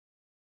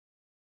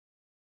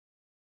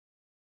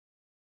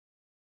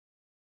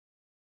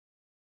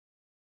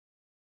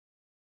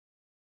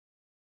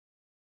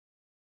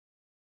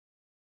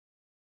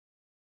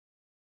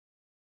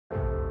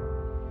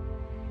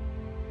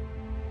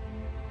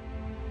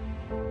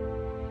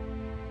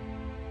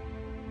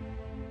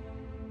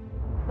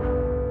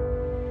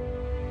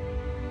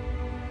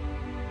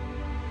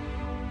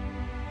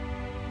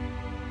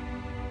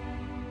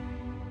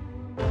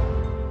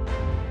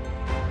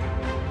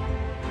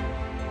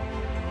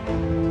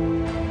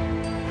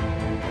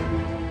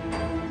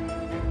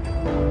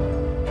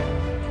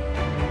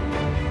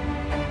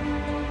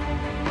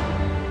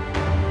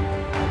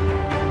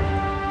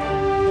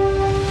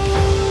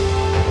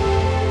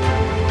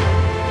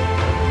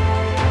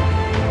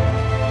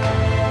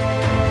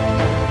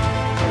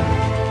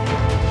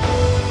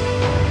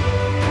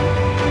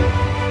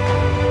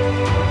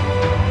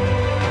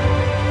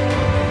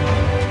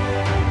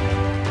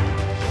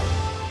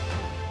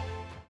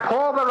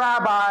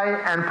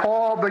And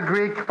Paul the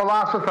Greek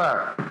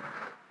philosopher.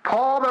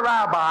 Paul the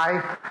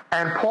Rabbi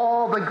and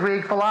Paul the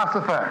Greek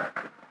philosopher.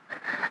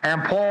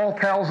 And Paul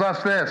tells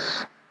us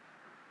this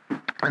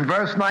in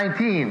verse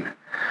 19.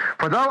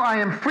 For though I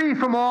am free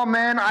from all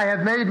men, I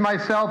have made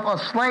myself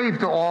a slave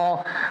to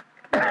all,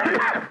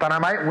 that I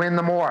might win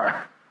the more.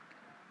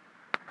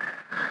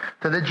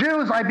 To the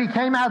Jews I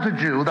became as a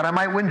Jew, that I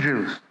might win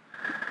Jews.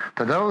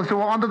 To those who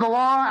are under the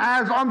law,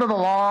 as under the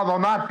law, though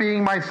not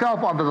being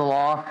myself under the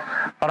law,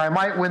 but I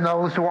might win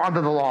those who are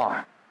under the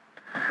law.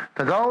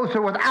 To those who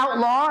are without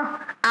law,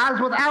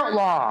 as without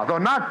law, though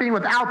not being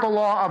without the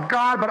law of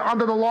God, but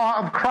under the law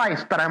of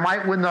Christ, that I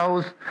might win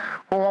those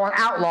who are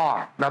without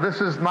law. Now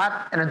this is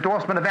not an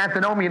endorsement of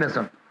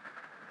antinomianism.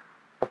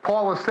 What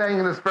Paul was saying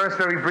in this verse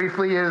very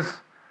briefly is,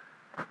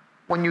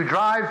 when you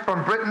drive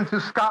from Britain to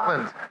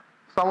Scotland,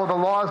 some of the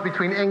laws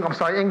between England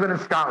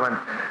and Scotland.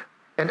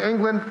 In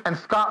England and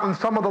Scotland,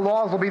 some of the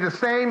laws will be the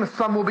same,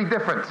 some will be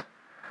different.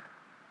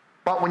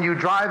 But when you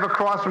drive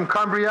across from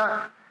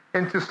Cumbria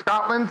into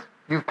Scotland,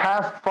 you've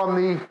passed from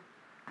the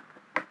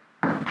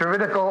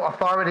juridical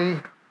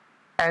authority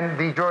and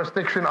the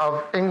jurisdiction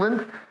of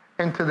England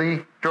into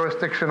the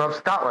jurisdiction of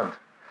Scotland.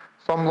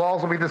 Some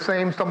laws will be the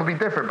same, some will be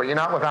different, but you're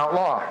not without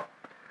law.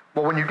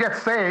 Well, when you get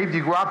saved,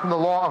 you go out from the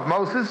law of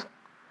Moses,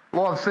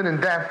 law of sin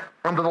and death,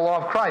 under the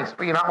law of Christ,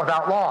 but you're not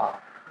without law.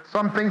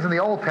 Some things in the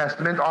Old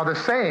Testament are the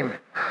same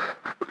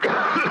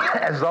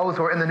as those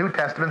who are in the New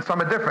Testament.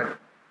 Some are different.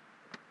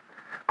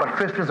 But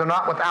Christians are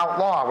not without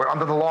law. We're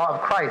under the law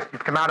of Christ.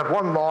 You've come out of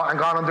one law and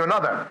gone under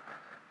another.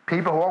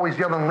 People who always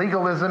yell in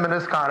legalism and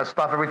this kind of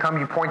stuff, every time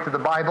you point to the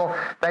Bible,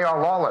 they are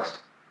lawless.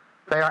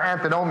 They are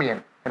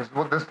antinomian. And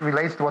this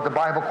relates to what the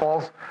Bible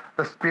calls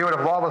the spirit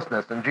of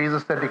lawlessness. And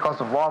Jesus said, because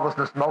of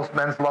lawlessness, most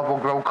men's love will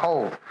grow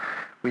cold.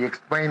 We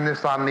explain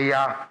this on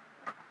the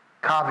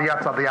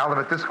caveats of the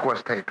Olivet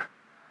Discourse tape.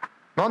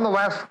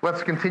 Nonetheless,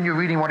 let's continue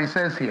reading what he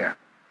says here.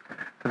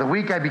 For the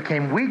weak I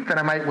became weak, that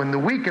I might win the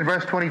weak. In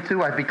verse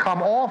 22, I've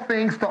become all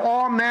things to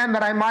all men,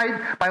 that I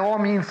might by all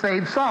means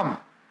save some.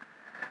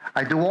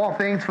 I do all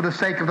things for the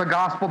sake of the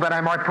gospel, that I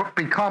might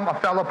become a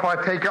fellow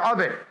partaker of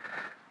it.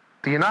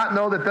 Do you not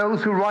know that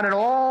those who run in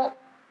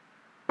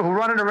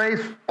a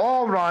race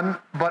all run,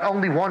 but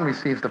only one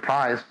receives the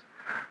prize?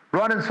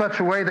 Run in such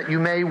a way that you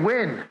may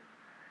win.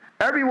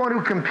 Everyone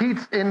who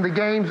competes in the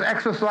games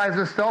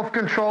exercises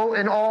self-control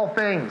in all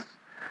things.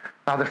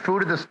 Now, the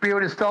fruit of the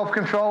Spirit is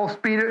self-control.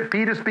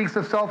 Peter speaks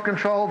of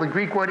self-control, the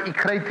Greek word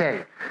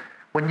ikrete.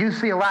 When you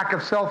see a lack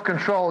of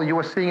self-control, you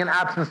are seeing an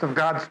absence of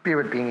God's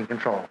Spirit being in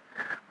control.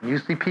 When you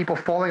see people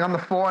falling on the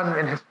floor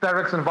in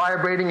hysterics and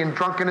vibrating in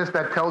drunkenness,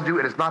 that tells you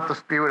it is not the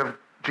Spirit of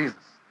Jesus.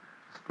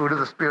 The fruit of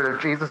the Spirit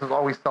of Jesus is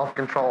always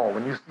self-control.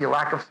 When you see a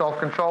lack of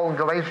self-control in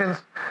Galatians,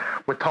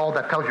 we're told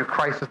that tells you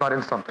Christ is not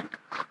in something.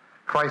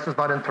 Christ is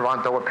not in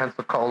Toronto or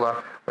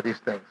Pensacola or these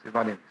things. He's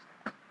not in these things.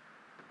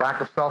 Lack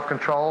of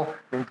self-control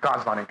means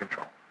God's not in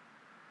control.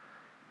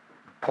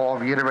 Paul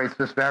reiterates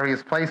this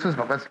various places,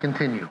 but let's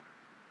continue.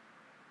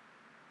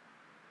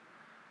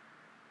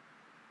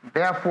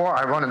 Therefore,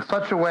 I run in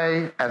such a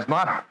way as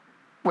not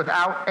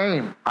without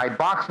aim. I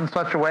box in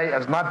such a way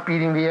as not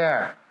beating the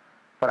air.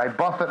 But I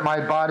buffet my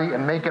body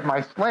and make it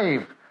my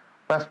slave,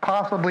 lest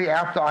possibly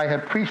after I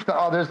have preached to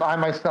others, I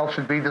myself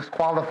should be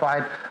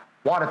disqualified.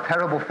 What a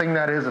terrible thing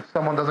that is if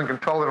someone doesn't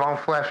control their own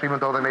flesh, even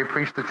though they may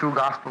preach the true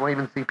gospel and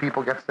even see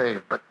people get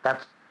saved. But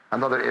that's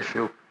another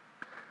issue.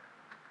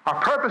 Our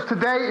purpose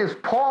today is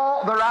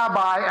Paul the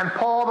Rabbi and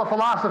Paul the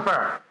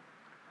Philosopher.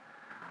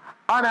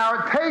 On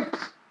our tapes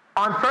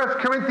on 1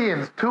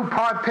 Corinthians,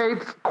 two-part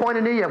tapes,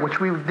 Koinonia, which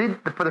we did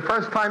for the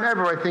first time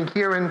ever, I think,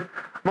 here in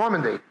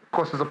Normandy. Of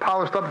course, there's a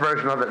polished-up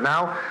version of it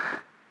now,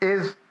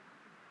 is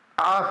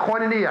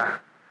Koinonia,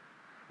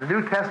 the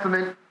New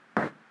Testament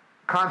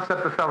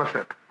concept of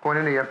fellowship.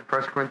 Koinonia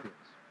from 1 Corinthians.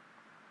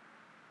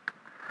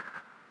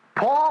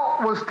 Paul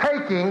was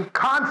taking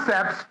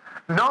concepts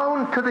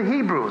known to the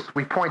Hebrews,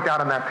 we point out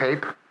on that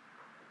tape,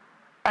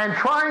 and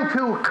trying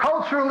to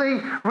culturally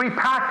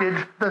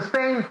repackage the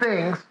same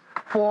things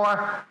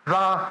for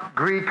the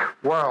Greek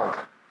world,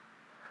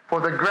 for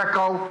the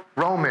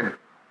Greco-Roman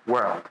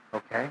world,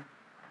 okay?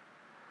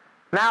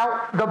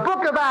 Now, the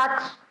book of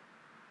Acts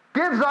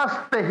gives us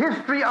the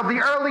history of the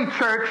early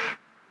church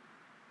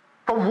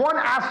from one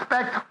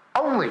aspect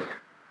only.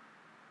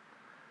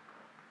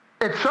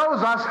 It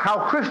shows us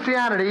how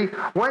Christianity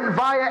went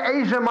via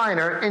Asia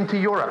Minor into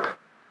Europe,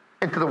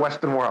 into the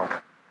Western world,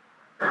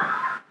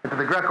 into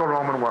the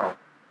Greco-Roman world.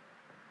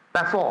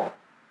 That's all.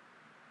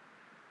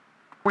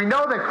 We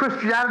know that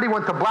Christianity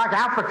went to Black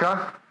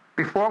Africa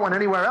before it went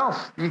anywhere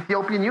else. The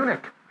Ethiopian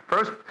eunuch.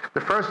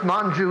 The first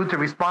non-Jew to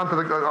respond to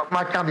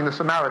not counting the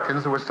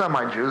Samaritans who were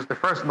semi-Jews, the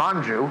first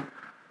non-Jew,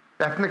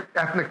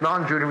 ethnic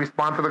non-Jew to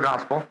respond to the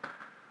gospel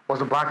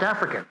was a black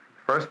African.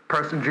 The first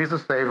person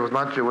Jesus saved was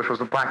not Jewish, was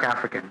a black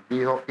African,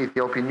 the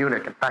Ethiopian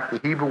eunuch. In fact, the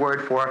Hebrew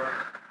word for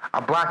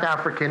a black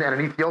African and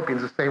an Ethiopian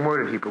is the same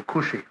word in Hebrew,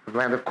 Cushi, the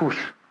land of Cush,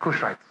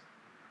 Cushites.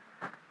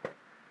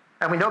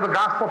 And we know the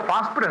gospel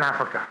prospered in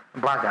Africa, in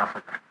black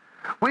Africa.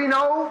 We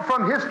know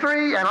from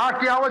history and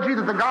archaeology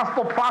that the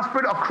gospel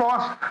prospered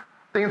across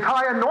the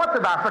entire north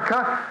of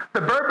Africa.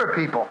 The Berber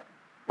people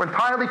were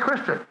entirely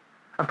Christian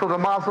until the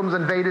Muslims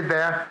invaded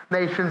their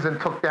nations and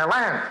took their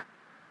land.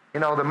 You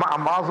know, the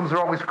Muslims are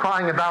always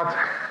crying about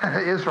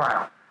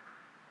Israel.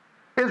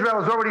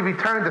 Israel has already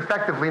returned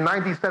effectively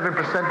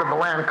 97% of the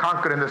land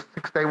conquered in the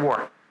Six-Day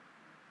War. If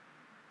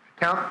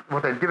you count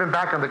what they've given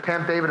back under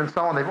Camp David and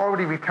so on, they've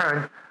already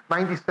returned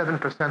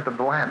 97% of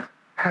the land.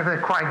 And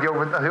they're crying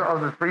over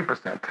the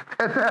 3%.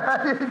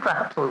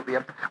 Absolutely.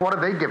 What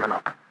have they given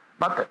up?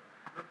 Nothing.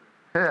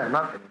 Yeah,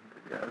 nothing.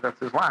 Yeah, that's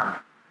Islam.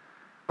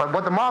 But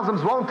what the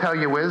Muslims won't tell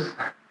you is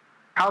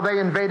how they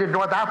invaded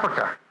North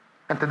Africa.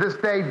 And to this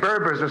day,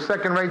 Berbers are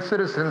second-rate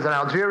citizens in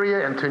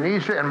Algeria and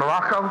Tunisia and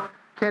Morocco.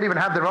 Can't even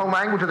have their own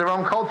language or their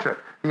own culture.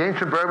 The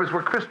ancient Berbers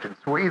were Christians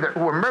who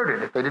were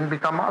murdered if they didn't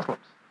become Muslims.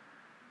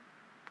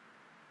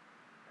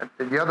 And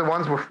the other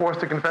ones were forced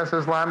to confess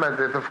Islam at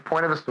the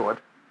point of a sword.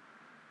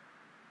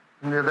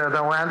 Their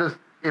land is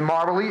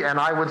immorally and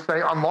I would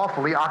say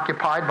unlawfully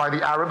occupied by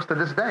the Arabs to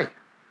this day.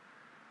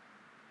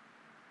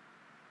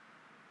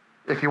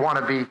 If you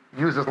want to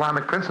use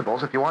Islamic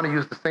principles, if you want to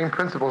use the same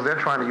principles they're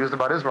trying to use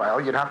about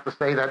Israel, you'd have to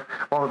say that,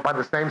 well, by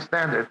the same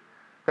standard,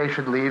 they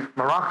should leave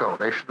Morocco,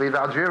 they should leave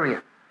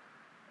Algeria.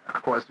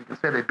 Of course, you can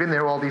say they've been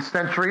there all these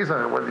centuries,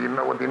 what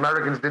the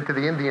Americans did to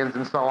the Indians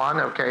and so on.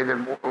 Okay, the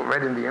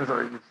Red Indians,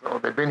 so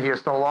they've been here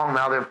so long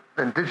now, they're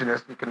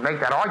indigenous. You can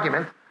make that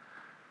argument,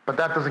 but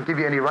that doesn't give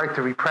you any right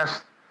to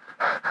repress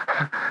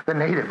the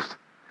natives.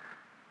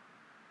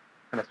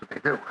 And that's what they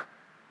do.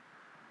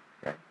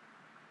 Okay.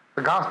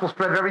 The gospel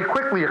spread very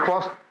quickly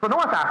across the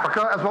North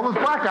Africa as well as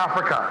Black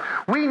Africa.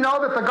 We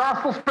know that the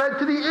gospel spread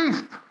to the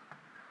east.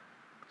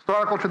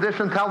 Historical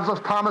tradition tells us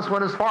Thomas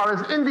went as far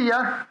as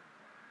India,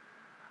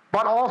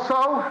 but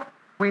also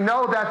we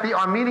know that the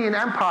Armenian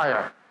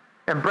Empire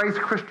embraced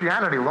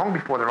Christianity long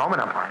before the Roman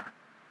Empire.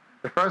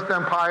 The first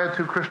empire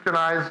to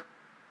Christianize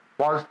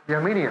was the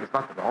Armenians,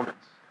 not the Romans.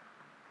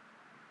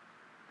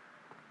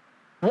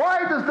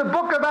 Why does the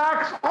book of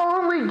Acts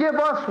only give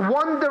us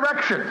one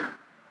direction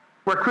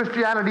where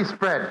Christianity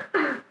spread?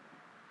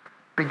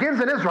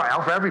 Begins in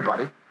Israel for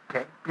everybody.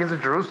 Okay. Begins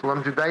in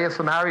Jerusalem, Judea,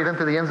 Samaria, then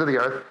to the ends of the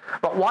earth.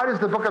 But why does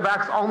the book of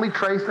Acts only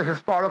trace the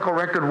historical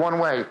record one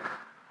way?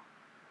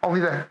 Only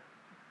the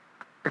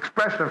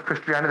expression of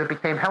Christianity that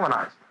became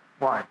Hellenized.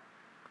 Why?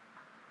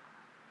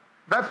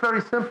 That's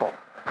very simple.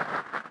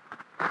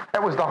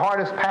 That was the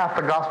hardest path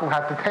the gospel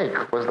had to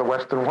take, was the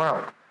Western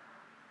world.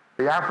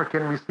 The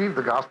African received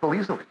the gospel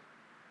easily.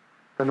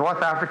 The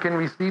North African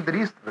received it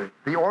easily.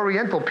 The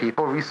Oriental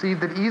people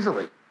received it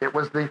easily. It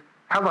was the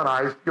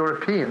Hellenized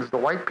Europeans, the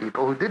white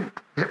people, who didn't.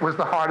 It was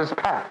the hardest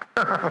path.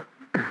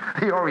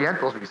 The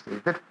Orientals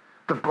received it.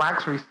 The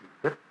blacks received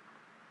it.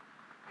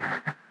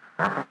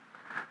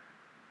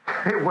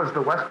 It was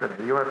the Westerner,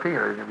 the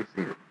European, who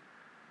received it.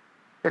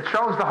 It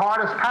shows the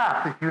hardest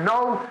path. If you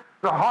know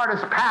the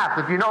hardest path,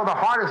 if you know the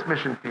hardest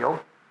mission field,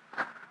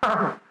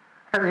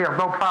 and you have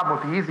no problem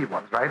with the easy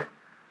ones, right?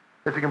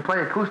 If you can play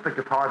acoustic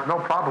guitar, it's no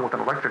problem with an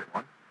electric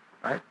one,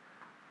 right?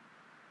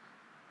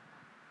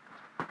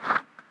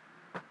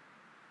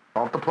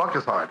 Don't the pluck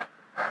is hard.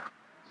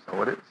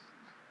 So it is.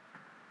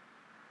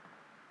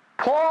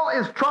 Paul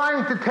is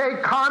trying to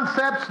take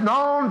concepts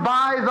known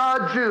by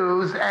the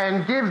Jews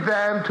and give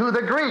them to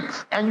the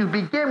Greeks. And you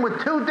begin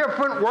with two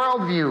different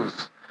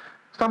worldviews.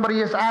 Somebody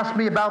has asked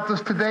me about this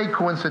today,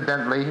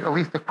 coincidentally, at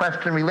least a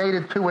question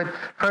related to it,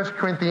 1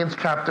 Corinthians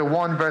chapter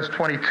 1, verse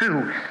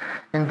 22.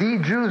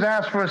 Indeed, Jews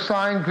ask for a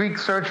sign,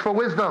 Greeks search for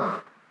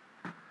wisdom.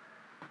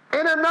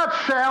 In a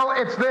nutshell,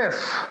 it's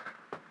this.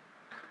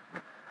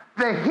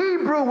 The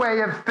Hebrew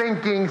way of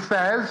thinking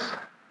says,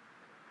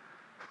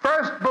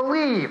 first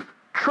believe,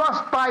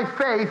 trust by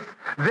faith,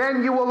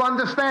 then you will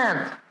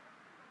understand.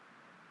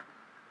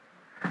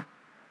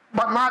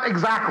 But not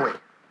exactly.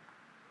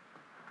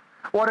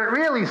 What it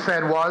really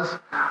said was,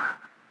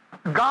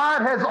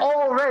 God has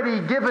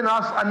already given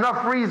us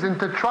enough reason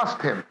to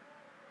trust him.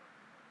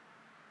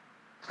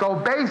 So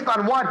based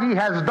on what he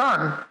has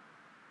done,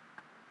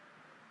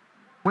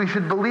 we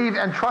should believe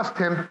and trust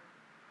him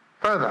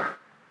further.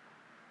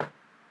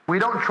 We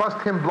don't trust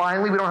him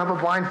blindly. We don't have a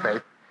blind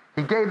faith.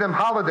 He gave them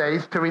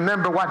holidays to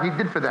remember what he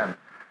did for them.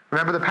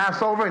 Remember the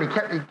Passover?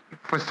 And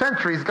for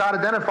centuries, God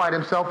identified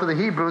himself to the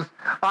Hebrews.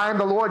 I am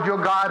the Lord your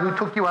God who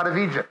took you out of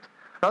Egypt.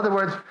 In other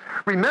words,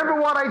 remember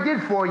what I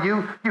did for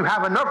you. You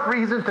have enough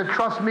reason to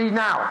trust me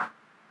now.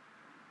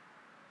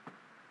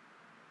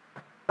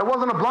 It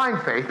wasn't a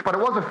blind faith, but it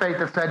was a faith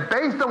that said,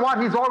 based on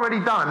what he's already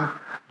done,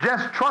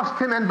 Just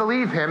trust him and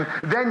believe him,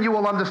 then you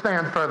will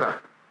understand further.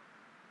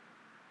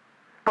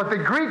 But the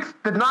Greeks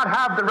did not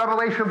have the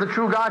revelation of the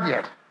true God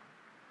yet.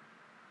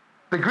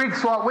 The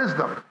Greeks sought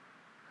wisdom.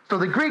 So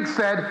the Greeks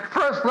said,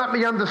 first let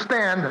me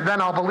understand,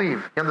 then I'll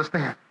believe. You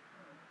understand?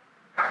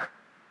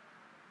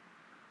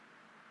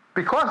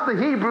 Because the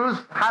Hebrews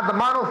had the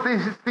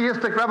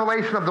monotheistic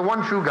revelation of the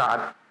one true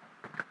God,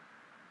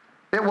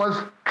 it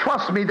was,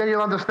 trust me, then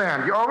you'll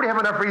understand. You already have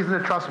enough reason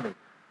to trust me.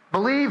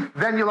 Believe,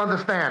 then you'll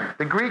understand.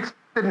 The Greeks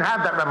didn't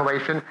have that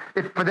revelation.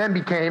 It for them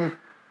became,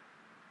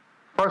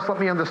 first let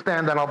me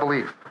understand, then I'll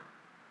believe.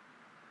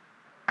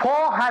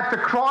 Paul had to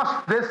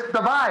cross this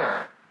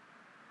divide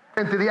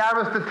into the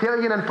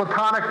Aristotelian and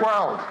Platonic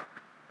world.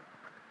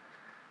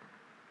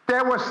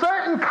 There were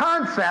certain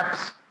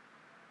concepts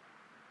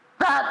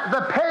that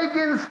the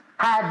pagans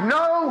had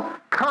no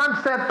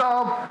concept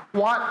of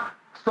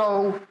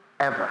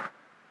whatsoever.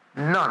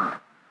 None.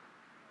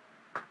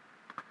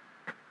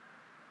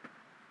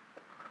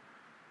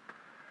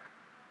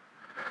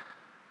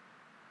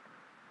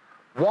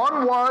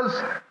 One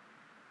was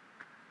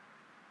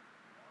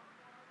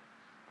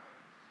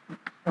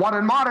what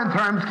in modern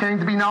terms came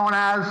to be known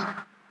as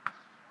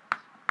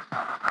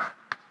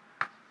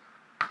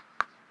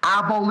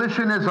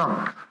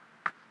abolitionism.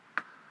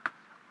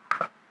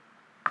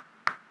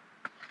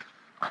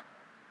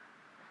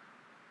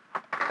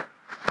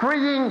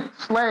 Freeing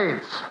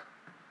slaves.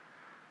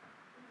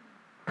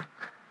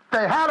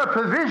 They had a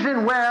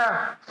provision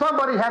where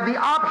somebody had the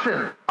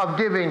option of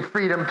giving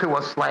freedom to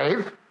a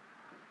slave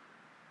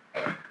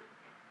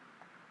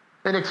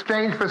in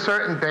exchange for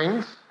certain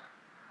things.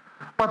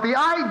 But the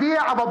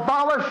idea of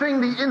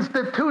abolishing the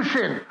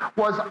institution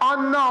was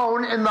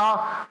unknown in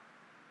the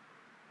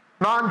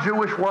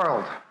non-Jewish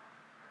world.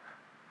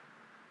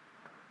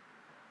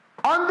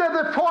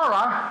 Under the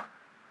Torah,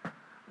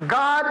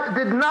 God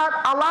did not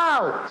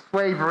allow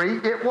slavery.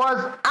 It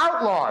was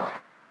outlawed.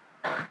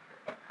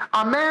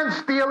 A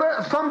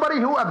man-stealer, somebody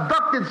who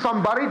abducted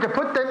somebody to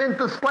put them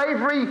into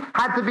slavery,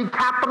 had to be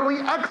capitally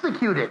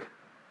executed.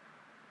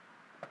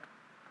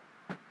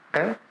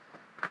 Okay?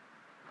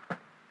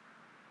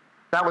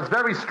 That was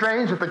very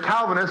strange that the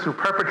Calvinists who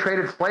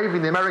perpetrated slavery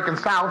in the American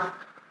South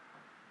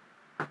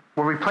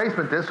were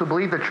replacementists who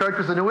believed the church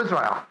was the new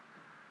Israel.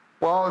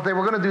 Well, if they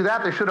were going to do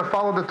that, they should have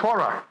followed the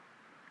Torah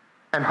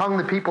and hung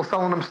the people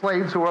selling them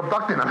slaves who were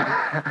abducting them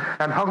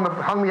and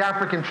hung the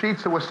African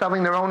chiefs who were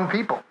selling their own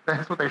people.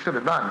 That's what they should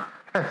have done.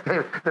 If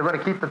they were going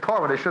to keep the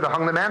Torah, they should have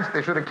hung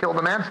they should have killed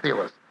the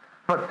man-stealers.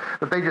 But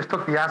they just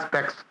took the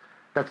aspects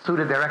that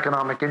suited their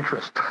economic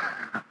interest.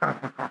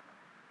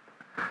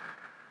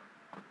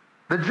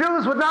 The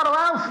Jews would not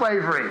allow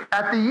slavery.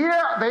 At the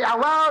year, they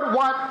allowed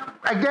what,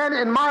 again,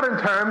 in modern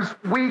terms,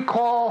 we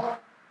call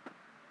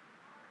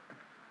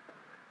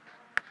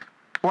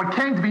what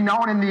came to be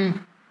known in the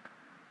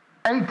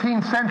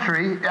 18th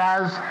century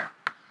as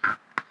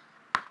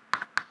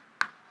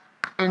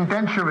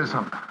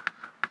indenturism,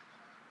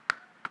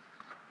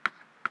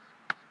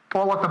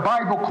 or what the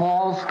Bible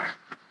calls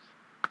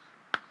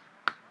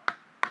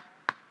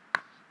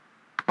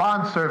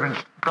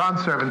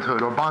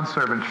bondservanthood or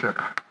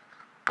bondservantship.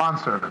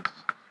 Bondservants.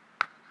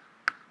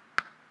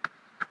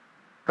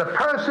 The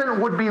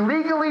person would be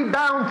legally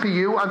bound to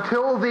you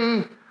until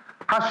the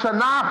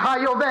Hashanah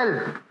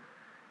HaYovel,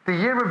 the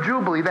year of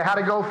Jubilee. They had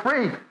to go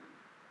free.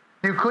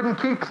 You couldn't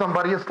keep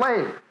somebody a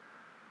slave.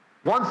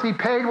 Once he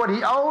paid what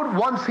he owed,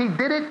 once he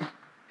did it,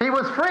 he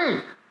was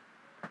free.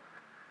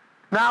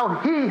 Now,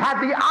 he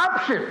had the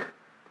option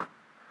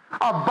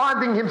of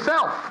bonding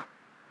himself.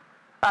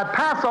 At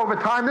Passover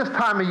time, this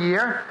time of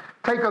year,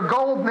 take a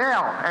gold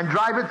nail and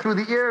drive it through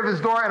the ear of his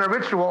door in a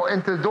ritual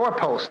into the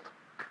doorpost.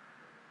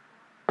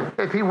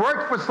 If he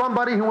worked for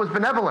somebody who was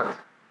benevolent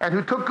and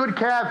who took good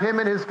care of him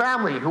and his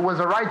family, who was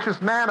a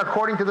righteous man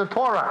according to the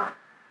Torah,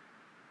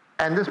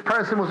 and this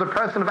person was a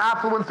person of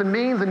affluence and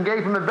means and gave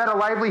him a better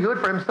livelihood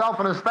for himself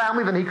and his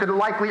family than he could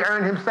likely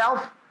earn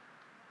himself,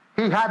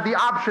 he had the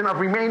option of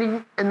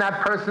remaining in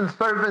that person's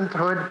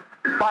servanthood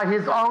by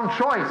his own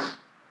choice.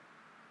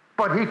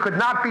 But he could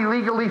not be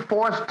legally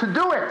forced to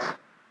do it.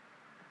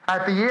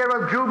 At the year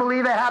of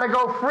Jubilee, they had to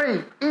go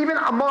free. Even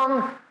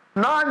among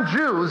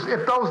non-Jews,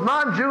 if those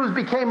non-Jews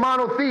became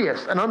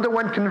monotheists and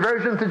underwent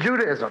conversion to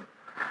Judaism,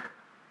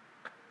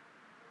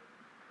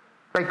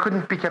 they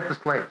couldn't be kept as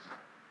slaves.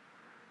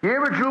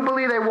 Year of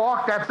Jubilee, they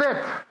walked, that's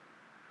it.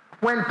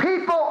 When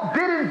people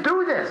didn't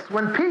do this,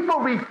 when people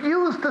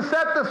refused to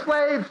set the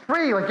slaves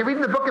free, like you read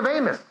in the book of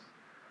Amos,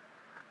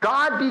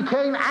 God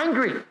became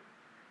angry.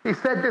 He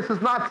said, this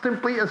is not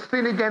simply a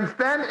sin against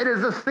them, it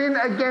is a sin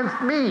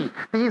against me.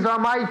 These are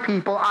my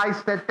people, I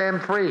set them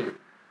free.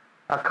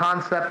 A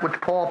concept which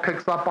Paul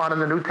picks up on in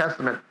the New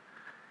Testament.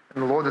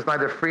 And the Lord is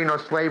neither free nor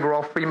slave, we're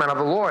all free men of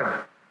the Lord.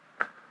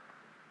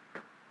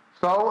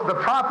 So the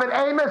prophet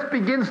Amos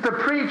begins to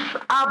preach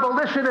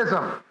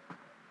abolitionism,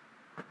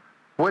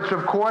 which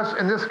of course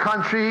in this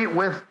country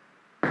with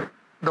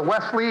the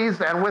Wesleys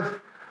and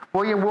with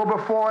William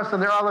Wilberforce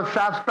and the Earl of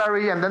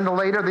Shaftesbury and then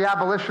the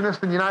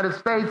abolitionists in the United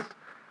States,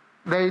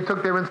 they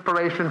took their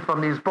inspiration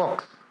from these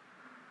books.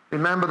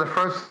 Remember, the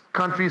first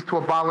countries to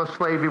abolish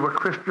slavery were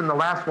Christian. The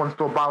last ones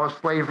to abolish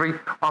slavery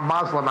are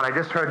Muslim. And I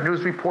just heard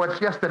news reports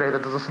yesterday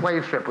that there's a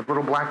slave ship with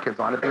little black kids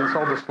on it being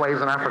sold as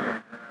slaves in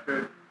Africa.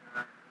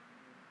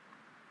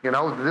 You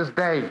know, to this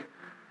day,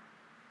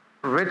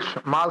 rich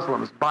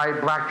Muslims buy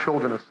black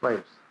children as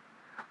slaves.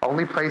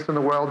 Only place in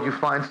the world you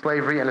find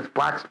slavery and it's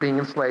blacks being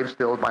enslaved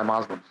still is by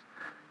Muslims.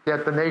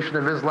 Yet the Nation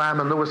of Islam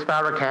and Louis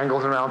Farrakhan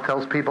goes around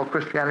tells people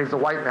Christianity is the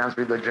white man's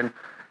religion.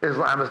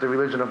 Islam is the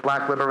religion of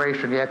black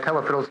liberation. Yeah, tell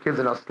it to those kids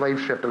in a slave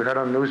ship that we heard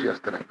on the news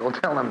yesterday. Go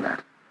tell them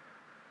that.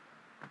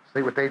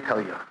 See what they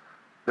tell you,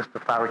 Mr.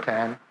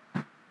 Farrakhan.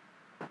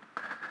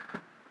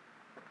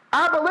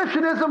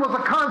 Abolitionism was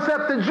a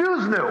concept the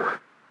Jews knew,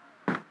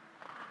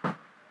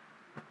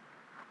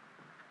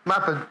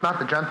 not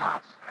the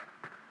Gentiles.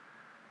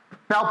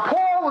 Now,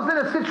 Paul was in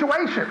a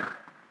situation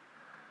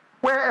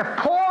where if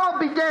Paul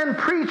began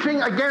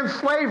preaching against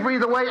slavery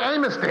the way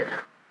Amos did,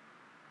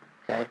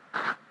 okay,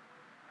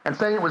 and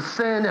saying it was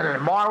sin and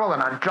immoral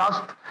and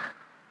unjust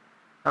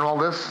and all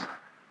this,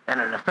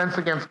 and an offense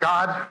against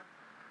God,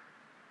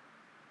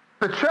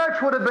 the church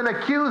would have been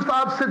accused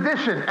of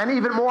sedition and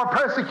even more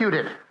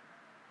persecuted.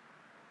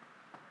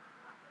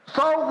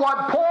 So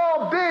what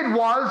Paul did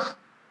was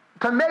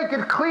to make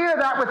it clear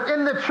that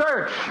within the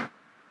church,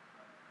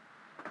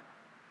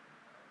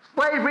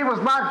 slavery was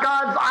not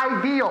God's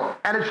ideal,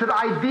 and it should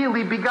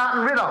ideally be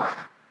gotten rid of.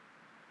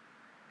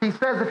 He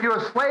says if you're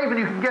a slave and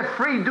you can get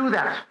free, do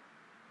that.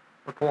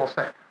 What Paul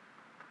said.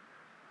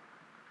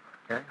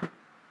 Okay?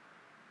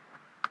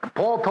 And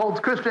Paul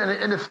told Christians,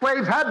 and if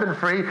slaves had been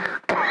free,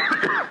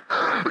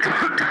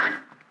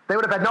 they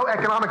would have had no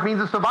economic means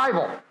of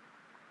survival.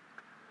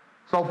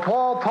 So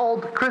Paul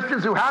told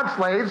Christians who had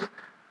slaves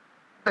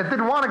that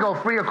didn't want to go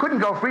free or couldn't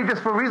go free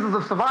just for reasons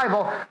of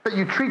survival, that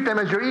you treat them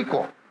as your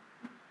equal.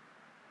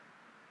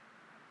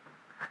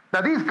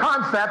 Now, these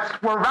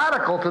concepts were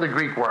radical to the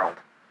Greek world.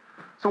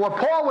 So what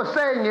Paul was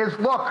saying is,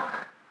 look,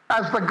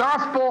 as the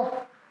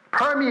gospel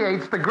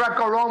permeates the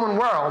Greco-Roman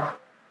world,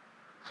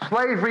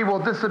 slavery will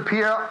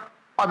disappear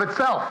of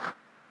itself.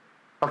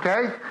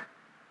 Okay?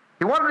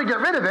 He wanted to get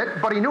rid of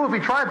it, but he knew if he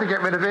tried to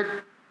get rid of it,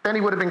 then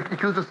he would have been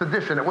accused of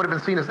sedition. It would have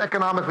been seen as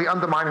economically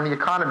undermining the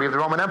economy of the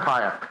Roman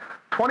Empire.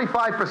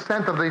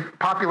 25% of the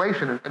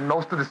population in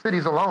most of the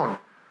cities alone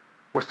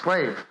were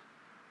slaves.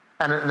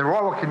 And in the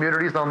rural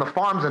communities, on the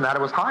farms and that,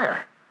 it was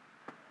higher.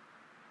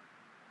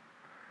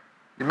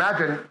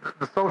 Imagine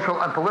the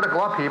social and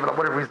political upheaval that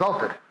would have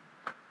resulted,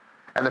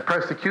 and the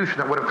persecution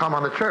that would have come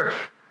on the church.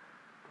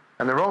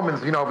 And the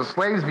Romans, you know, if the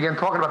slaves began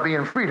talking about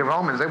being free, the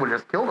Romans, they would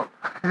have just killed them.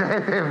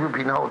 There would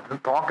be no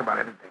talk about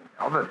anything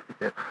other.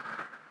 Okay.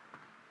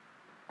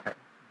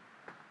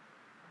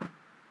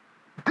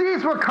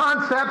 These were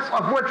concepts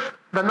of which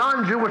the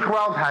non-Jewish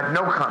world had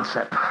no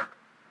concept.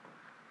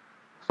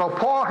 So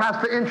Paul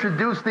has to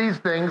introduce these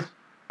things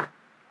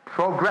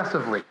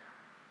progressively.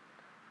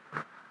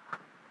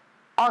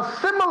 A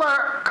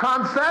similar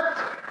concept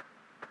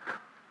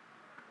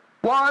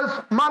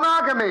was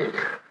monogamy.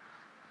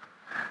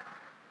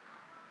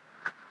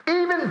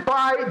 Even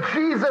by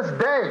Jesus'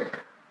 day,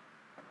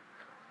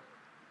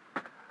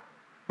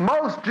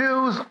 most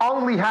Jews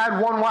only had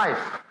one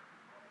wife.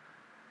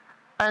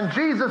 And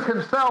Jesus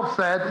himself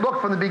said,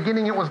 look, from the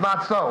beginning it was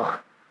not so.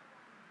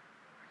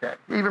 Okay.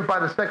 Even by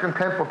the Second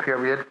Temple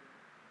period,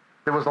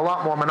 there was a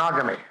lot more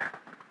monogamy.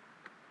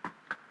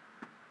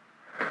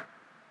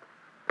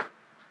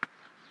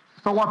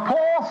 So what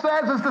Paul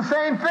says is the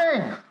same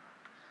thing.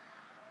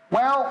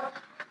 Well,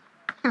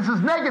 this is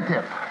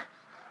negative.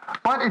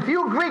 But if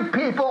you Greek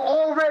people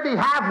already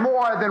have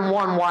more than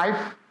one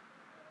wife,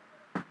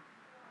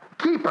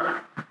 keep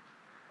her.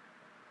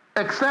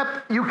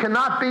 Except you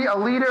cannot be a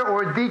leader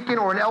or a deacon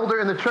or an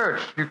elder in the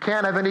church. You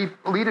can't have any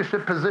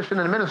leadership position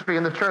in ministry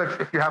in the church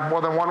if you have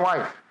more than one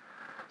wife.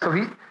 So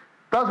he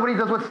does what he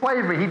does with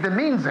slavery. He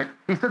demeans it.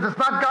 He says it's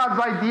not God's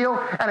ideal,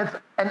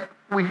 and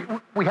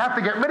we have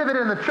to get rid of it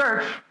in the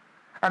church.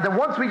 And then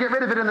once we get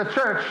rid of it in the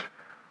church,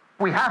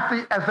 we have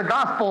to, as the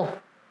gospel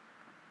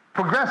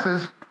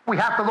progresses, we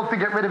have to look to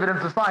get rid of it in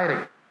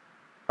society.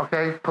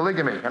 Okay?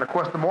 Polygamy. And of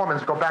course the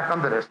Mormons go back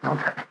under this, don't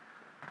they?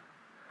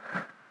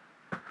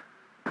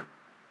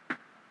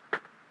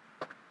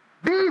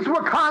 These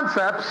were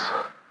concepts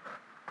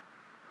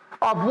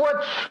of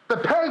which the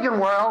pagan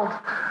world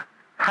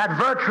had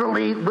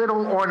virtually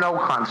little or no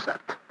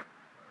concept.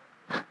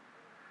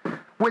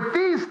 With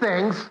these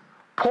things,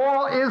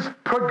 Paul is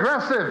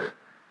progressive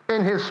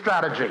in his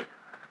strategy.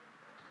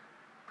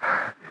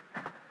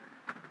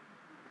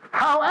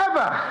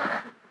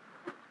 However,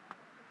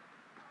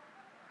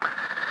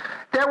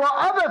 there were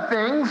other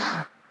things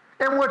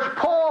in which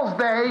Paul's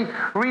day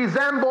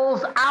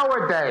resembles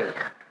our day.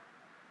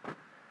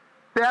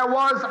 There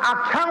was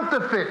a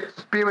counterfeit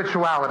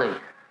spirituality.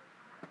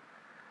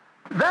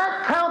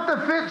 That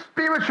counterfeit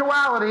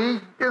spirituality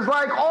is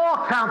like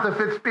all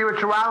counterfeit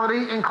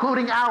spirituality,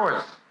 including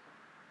ours.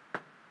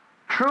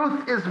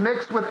 Truth is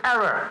mixed with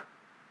error.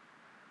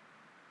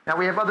 Now,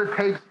 we have other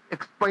tapes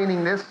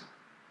explaining this.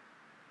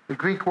 The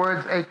Greek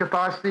words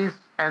ekatharsis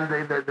and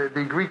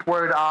the Greek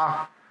word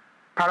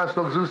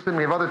Parasogzusim,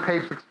 we have other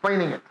tapes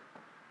explaining it.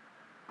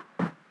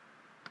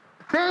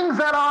 Things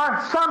that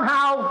are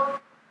somehow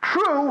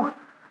true,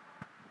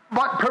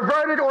 but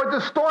perverted or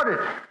distorted.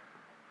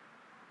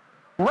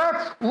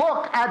 Let's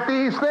look at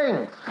these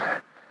things.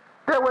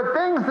 There were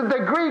things that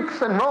the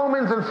Greeks and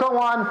Romans and so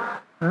on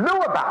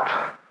knew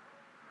about,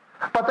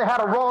 but they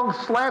had a wrong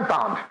slant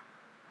on,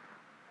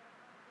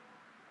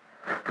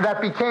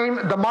 that became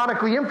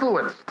demonically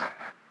influenced.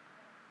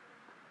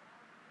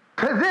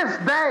 To this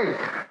day,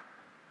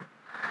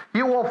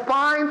 you will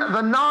find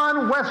the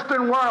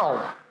non-Western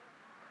world,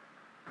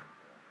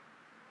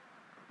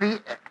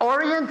 the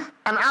Orient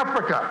and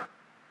Africa,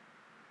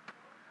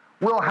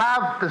 will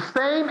have the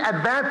same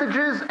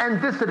advantages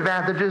and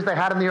disadvantages they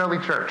had in the early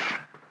church.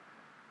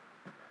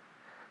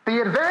 The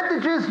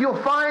advantages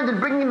you'll find in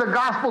bringing the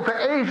gospel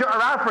to Asia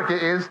or Africa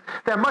is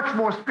they're much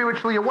more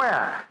spiritually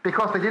aware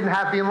because they didn't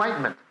have the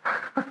Enlightenment.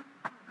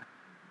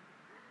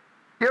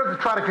 You don't have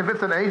to try to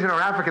convince an Asian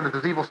or African that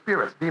there's evil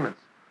spirits, demons.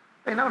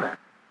 They know that.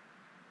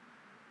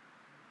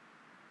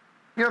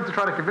 You don't have to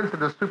try to convince them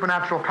there's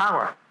supernatural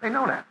power. They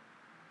know that.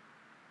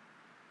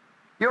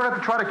 You don't have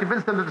to try to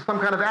convince them that there's some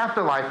kind of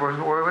afterlife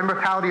or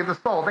immortality of the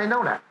soul. They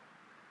know that.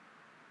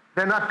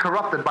 They're not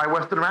corrupted by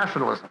Western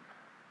rationalism.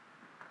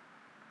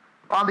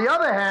 On the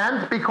other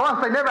hand,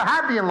 because they never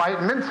had the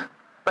Enlightenment,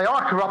 they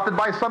are corrupted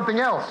by something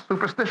else,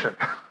 superstition.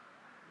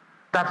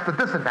 That's the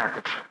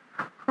disadvantage.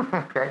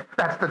 Okay?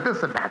 That's the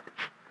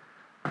disadvantage.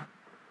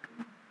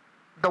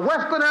 The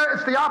Westerner,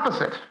 it's the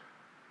opposite.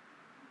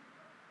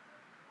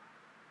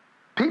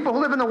 People who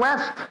live in the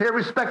West,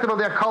 irrespective of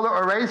their color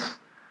or race,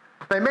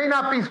 they may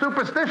not be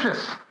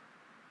superstitious.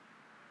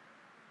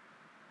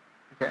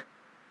 Okay.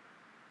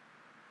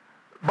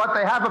 But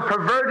they have a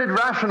perverted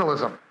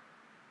rationalism,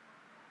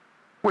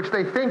 which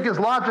they think is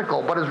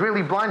logical, but is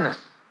really blindness.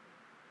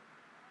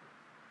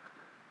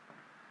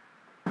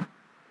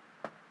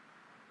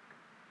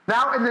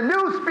 Now, in the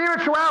new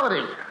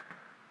spirituality,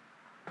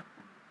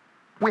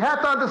 we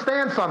have to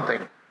understand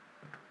something.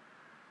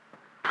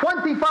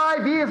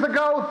 25 years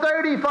ago,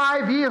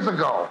 35 years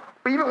ago,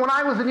 even when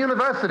I was in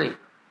university,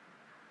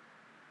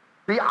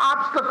 the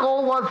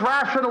obstacle was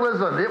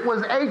rationalism. It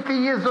was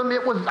atheism.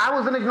 I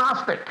was an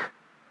agnostic.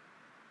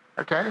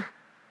 Okay? It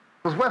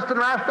was Western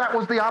rationalism. That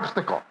was the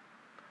obstacle.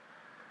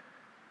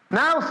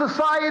 Now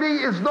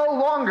society is no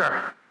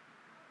longer,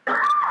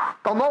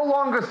 they'll no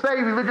longer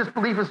say religious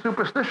belief is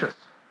superstitious.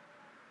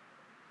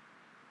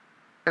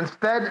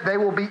 Instead, they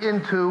will be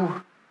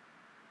into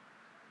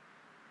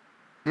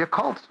the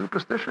occult,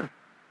 superstition.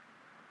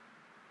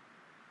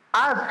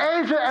 As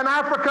Asia and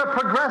Africa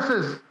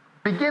progresses,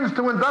 begins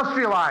to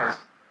industrialize,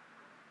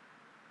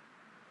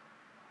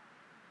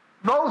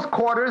 those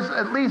quarters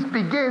at least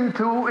begin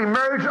to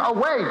emerge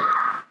away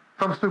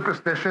from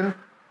superstition,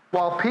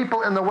 while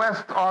people in the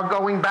West are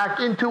going back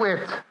into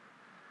it.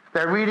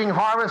 They're reading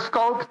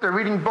horoscopes, they're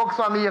reading books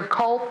on the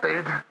occult.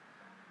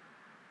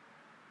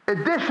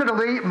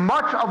 Additionally,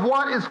 much of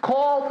what is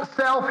called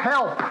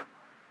self-help,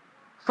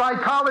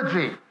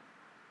 psychology,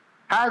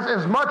 has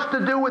as much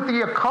to do with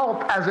the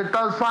occult as it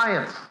does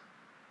science.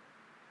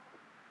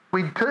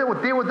 We deal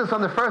with this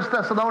on the 1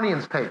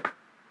 Thessalonians tape.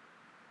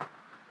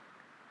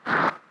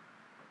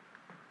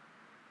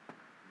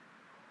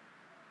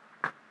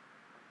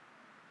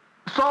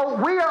 So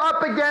we are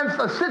up against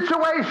a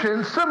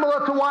situation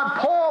similar to what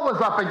Paul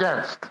was up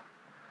against.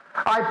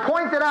 I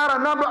pointed out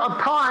a number of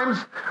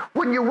times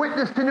when you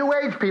witness to New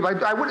Age people.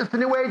 I witnessed to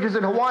New Agers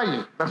in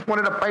Hawaii. That's one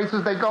of the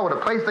places they go. The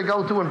place they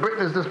go to in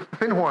Britain is this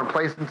Finhorn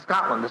place in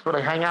Scotland. That's where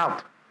they hang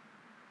out.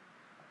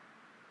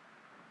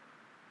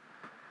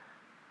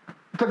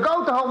 To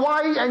go to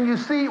Hawaii and you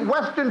see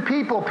Western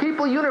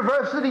people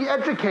university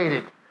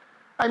educated.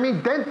 I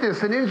mean,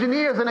 dentists and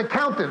engineers and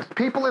accountants,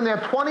 people in their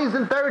 20s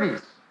and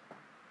 30s.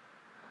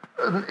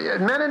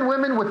 Men and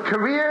women with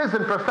careers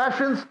and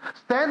professions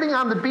standing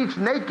on the beach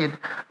naked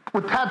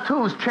with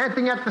tattoos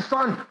chanting at the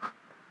sun.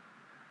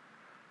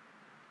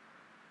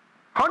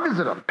 Hundreds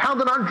of them,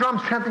 pounding on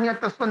drums, chanting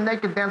at the sun,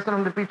 naked, dancing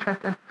on the beach.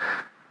 And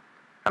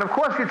of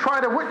course, you try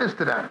to witness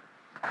to them.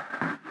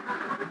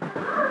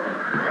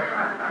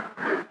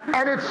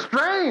 And it's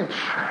strange.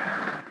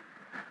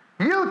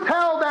 You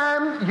tell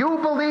them you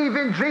believe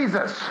in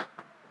Jesus.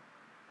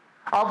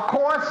 Of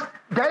course,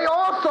 they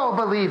also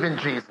believe in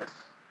Jesus.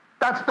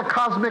 That's the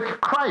cosmic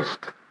Christ.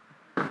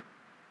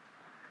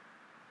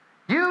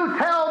 You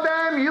tell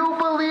them you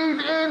believe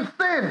in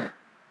sin.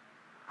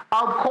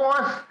 Of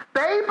course,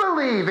 they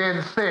believe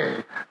in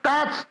sin.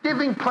 That's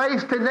giving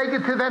place to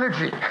negative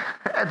energy.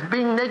 That's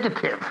being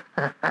negative.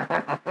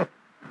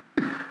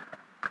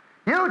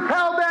 You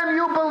tell them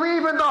you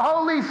believe in the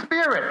Holy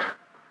Spirit.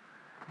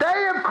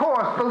 They, of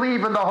course,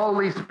 believe in the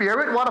Holy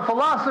Spirit, what a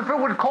philosopher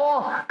would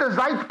call the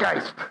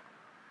zeitgeist,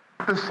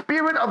 the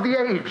spirit of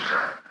the age.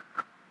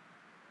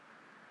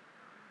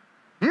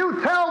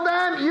 You tell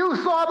them you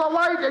saw the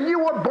light and you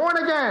were born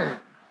again.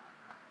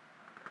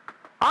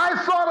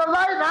 I saw the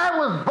light and I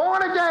was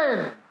born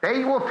again.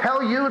 They will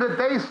tell you that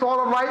they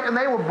saw the light and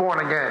they were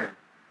born again.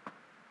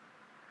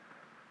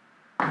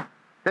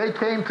 They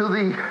came to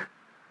the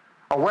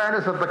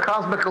Awareness of the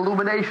cosmic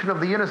illumination of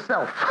the inner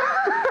self.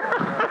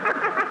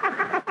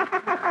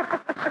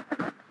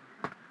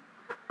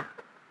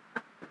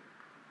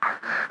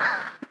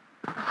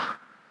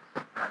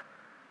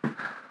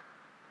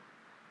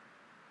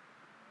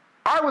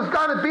 I was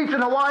down at the beach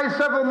in Hawaii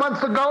several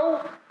months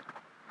ago,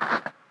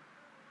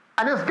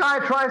 and this guy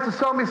tries to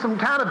sell me some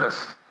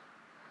cannabis.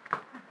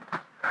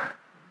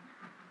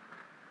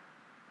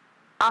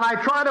 And I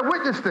try to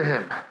witness to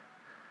him.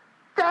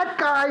 That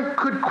guy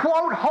could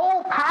quote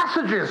whole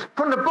passages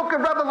from the book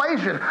of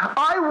Revelation.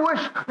 I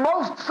wish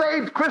most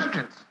saved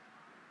Christians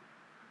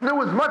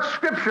knew as much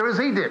scripture as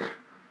he did.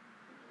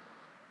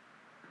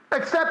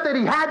 Except that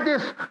he had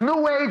this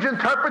New Age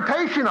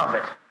interpretation of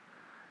it.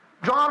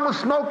 John was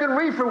smoking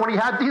reefer when he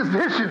had these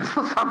visions,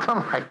 or something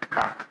like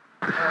that.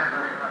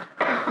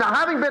 Now,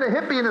 having been a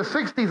hippie in the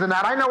 60s and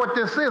that, I know what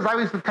this is. I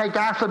used to take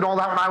acid and all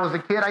that when I was a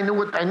kid. I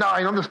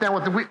understand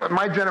what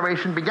my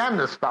generation began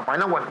this stuff. I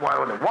know what it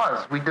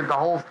was. We did the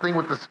whole thing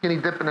with the skinny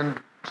dipping and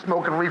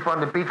smoking reefer on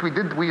the beach.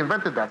 We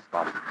invented that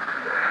stuff.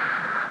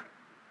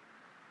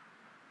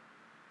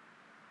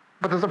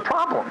 But there's a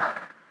problem.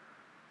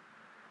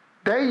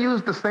 They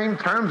use the same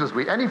terms as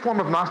we. Any form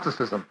of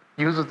Gnosticism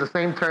uses the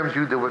same terms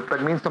you do,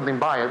 but it means something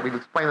by it. We've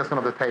explained this in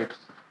other tapes.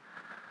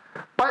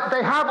 But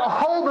they have a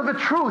hold of a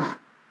truth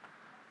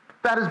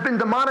that has been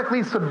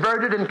demonically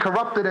subverted and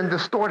corrupted and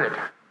distorted.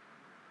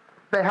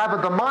 They have a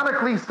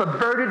demonically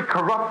subverted,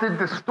 corrupted,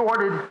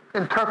 distorted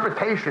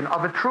interpretation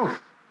of a truth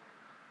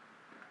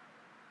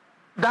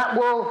that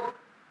will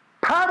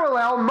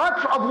parallel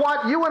much of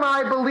what you and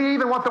I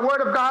believe and what the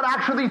Word of God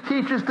actually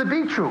teaches to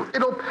be truth.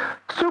 It'll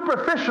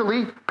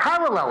superficially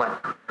parallel it.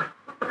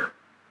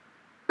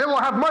 It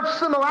will have much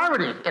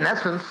similarity, in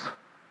essence,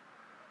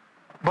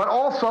 but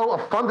also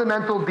a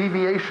fundamental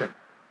deviation,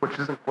 which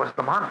is, of course,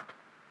 demonic.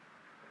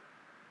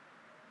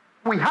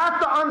 We have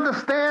to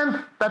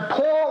understand that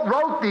Paul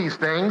wrote these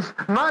things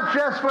not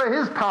just for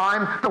his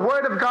time. The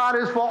Word of God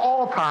is for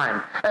all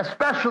time,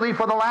 especially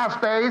for the last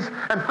days.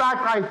 In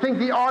fact, I think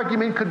the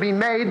argument could be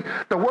made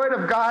the Word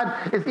of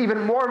God is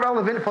even more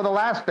relevant for the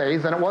last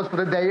days than it was for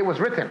the day it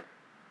was written,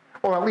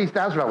 or at least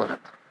as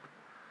relevant.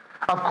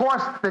 Of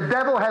course, the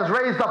devil has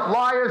raised up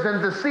liars and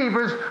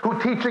deceivers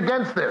who teach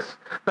against this.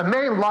 The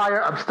main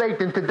liar of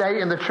Satan today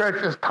in the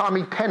church is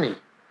Tommy Tenney,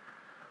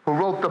 who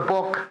wrote the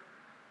book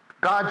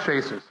God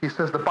Chasers. He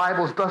says the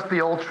Bible's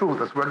dusty old truth.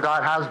 That's where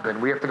God has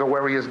been. We have to go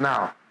where he is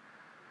now.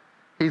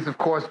 He's, of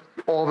course,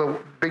 all the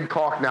big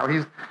talk now.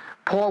 He's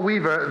Paul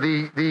Weaver,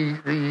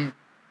 the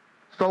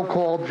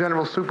so-called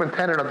general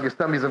superintendent of the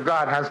Assemblies of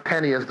God, has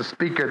Tenney as the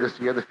speaker this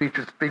year, the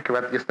featured speaker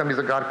at the Assemblies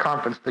of God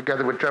conference,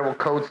 together with Gerald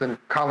Coates and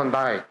Colin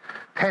Dye.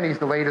 Tenney's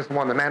the latest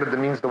one, the man who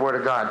demeans the Word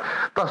of God.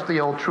 Dusty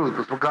old truth.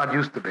 That's what God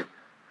used to be.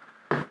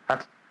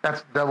 That's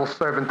the devil's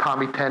servant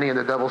Tommy Tenney and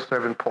the devil's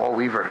servant Paul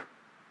Weaver.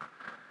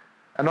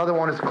 Another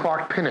one is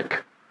Clark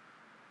Pinnock.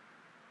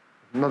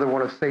 Another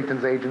one of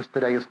Satan's agents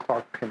today is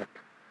Clark Pinnock.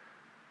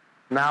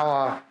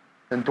 Now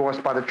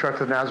endorsed by the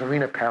Church of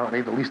Nazarene, apparently.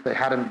 At least they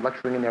had him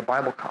lecturing in their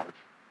Bible college.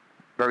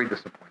 Very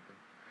disappointing.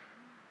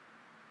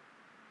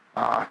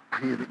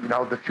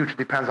 The future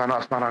depends on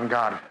us, not on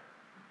God.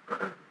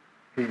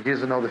 He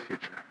doesn't know the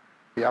future.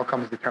 The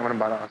outcome is determined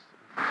by us.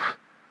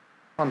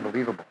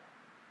 Unbelievable.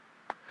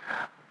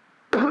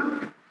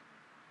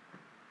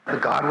 The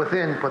God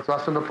within puts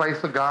us in the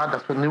place of God.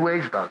 That's what New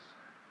Age does.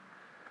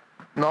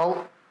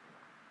 No.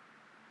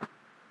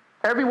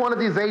 Every one of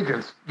these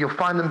agents, you'll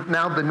find them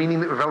now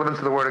demeaning the relevance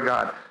of the Word of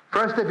God.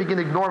 First, they begin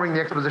ignoring the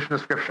exposition of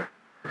Scripture.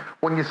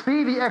 When you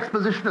see the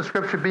exposition of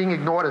Scripture being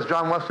ignored, as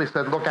John Wesley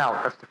said, look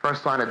out. That's the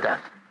first sign of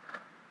death.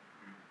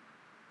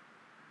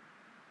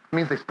 It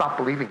means they stop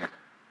believing it.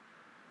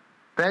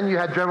 Then you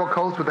had Gerald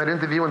Coates with that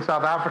interview in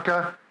South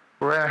Africa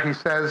where he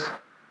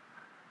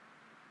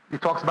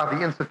talks about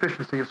the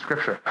insufficiency of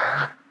Scripture.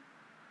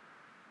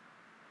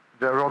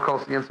 Gerald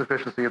Coates, the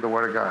insufficiency of the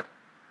Word of God.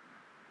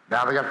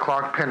 Now they got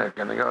Clark Pinnock,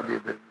 and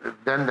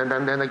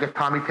then they get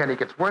Tommy Tenney. It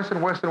gets worse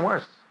and worse and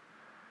worse.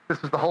 This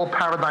is the whole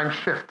paradigm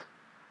shift.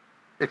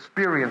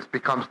 Experience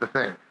becomes the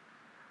thing.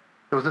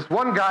 There was this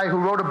one guy who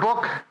wrote a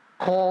book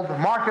called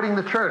Marketing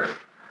the Church,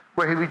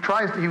 where he's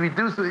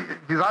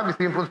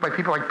obviously influenced by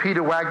people like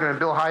Peter Wagner and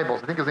Bill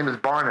Hybels. I think his name is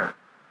Barner.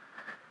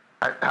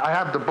 I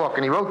have the book,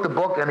 and he wrote the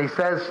book, and he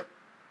says,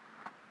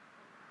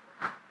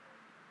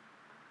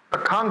 the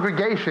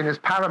congregation is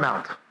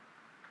paramount.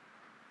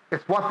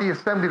 It's what the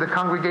assembly, the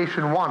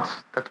congregation wants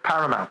that's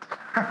paramount.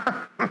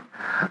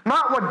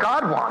 Not what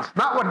God wants,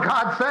 not what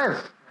God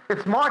says.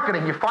 It's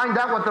marketing. You find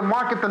out what the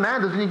market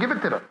demand is and you give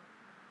it to them.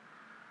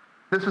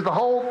 This is the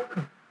whole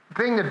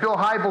thing that Bill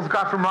Hybels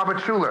got from Robert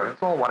Schuller.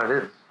 That's all what it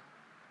is.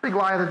 Big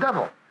lie of the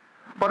devil.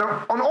 But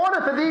in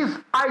order for these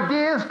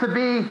ideas to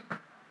be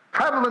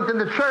prevalent in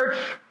the church,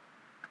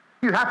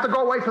 you have to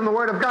go away from the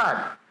Word of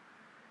God.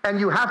 And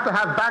you have to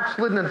have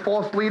backslidden and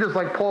false leaders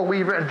like Paul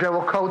Weaver and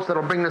Gerald Coates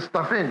that'll bring this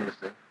stuff in, you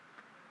see.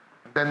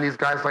 Then these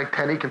guys like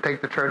Tenney can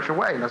take the church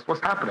away, and that's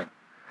what's happening.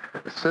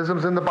 The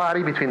schisms in the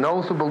body between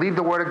those who believe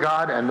the Word of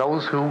God and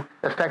those who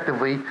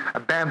effectively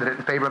abandon it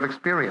in favor of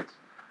experience.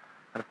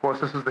 And of course,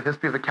 this is the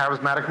history of the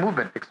charismatic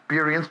movement.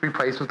 Experience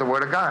replaces the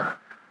Word of God.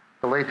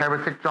 The late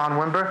heretic John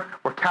Wimber,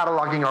 we're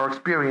cataloging our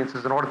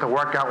experiences in order to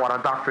work out what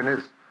our doctrine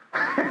is.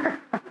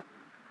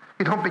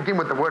 You don't begin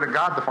with the Word of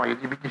God to find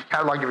it. You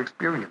catalog your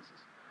experiences.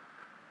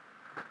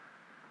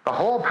 The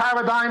whole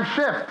paradigm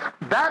shift.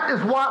 That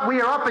is what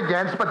we are up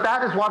against, but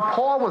that is what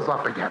Paul was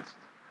up against.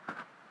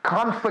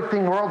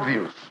 Conflicting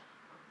worldviews.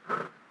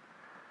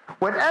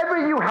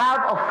 Whenever you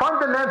have a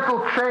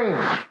fundamental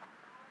change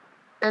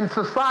in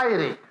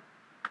society,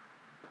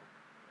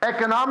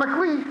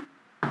 economically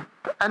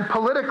and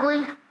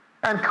politically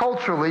and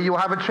culturally, you'll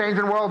have a change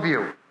in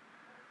worldview.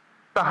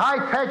 The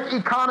high-tech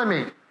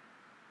economy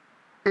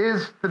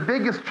is the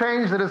biggest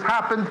change that has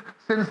happened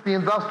since the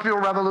Industrial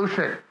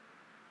Revolution.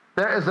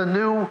 There is a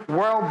new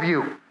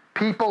worldview.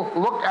 People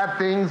look at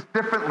things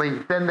differently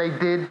than they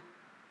did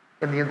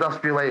in the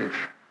industrial age.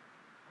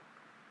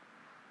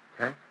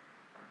 Okay?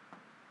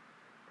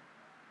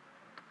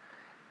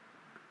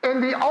 In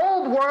the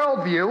old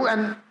worldview,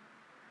 and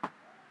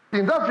the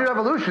Industrial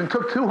Revolution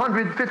took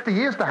 250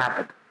 years to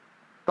happen.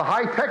 The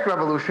high-tech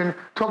revolution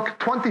took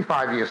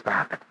 25 years to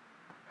happen.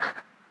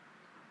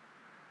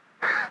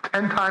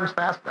 10 times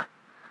faster.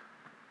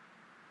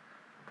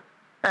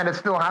 And it's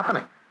still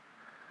happening.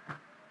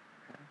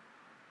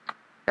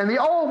 In the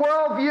old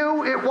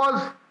worldview, it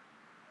was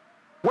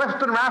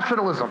Western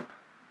rationalism.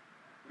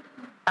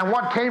 And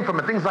what came from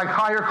it? Things like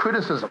higher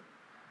criticism.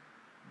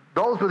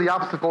 Those were the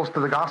obstacles to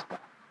the gospel.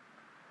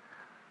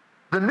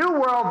 The new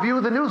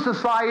worldview, the new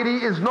society,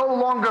 is no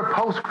longer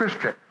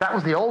post-Christian. That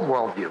was the old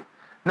worldview.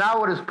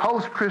 Now it is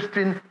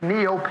post-Christian,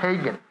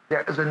 neo-pagan.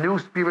 There is a new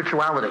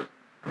spirituality.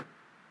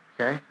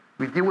 Okay?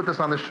 We deal with this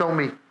on the Show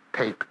Me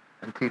tape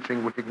and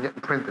teaching, which you can get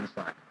in print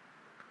inside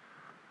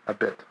a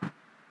bit.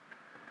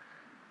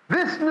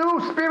 This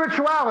new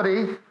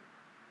spirituality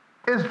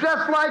is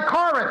just like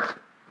Corinth,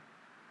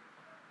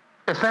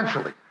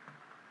 essentially.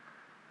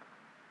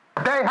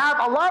 They have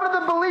a lot of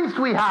the beliefs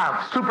we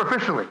have,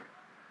 superficially.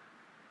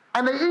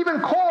 And they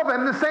even call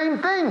them the same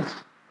things.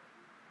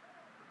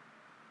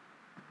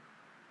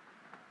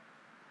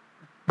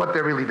 But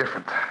they're really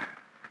different.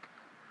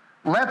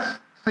 Let's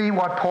see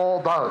what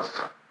Paul does.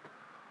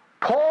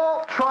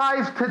 Paul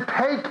tries to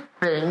take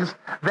things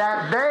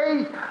that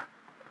they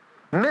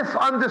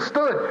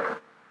misunderstood.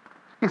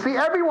 You see,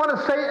 every one of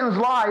Satan's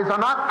lies are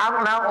not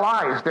out-and-out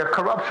lies. They're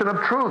corruption of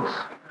truths.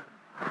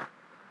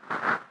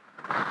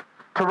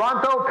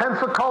 Toronto,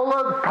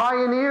 Pensacola,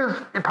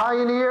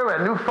 Pioneer,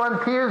 and New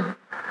Frontiers,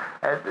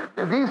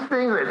 these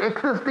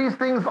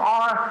things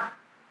are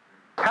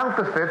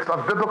counterfeits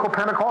of biblical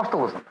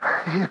Pentecostalism,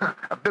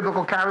 of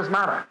biblical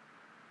charismata.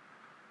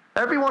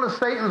 Every one of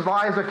Satan's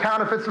lies are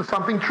counterfeits of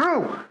something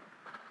true.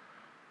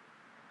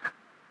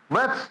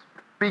 Let's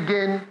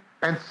begin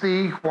and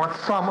see what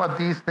some of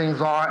these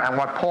things are and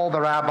what Paul the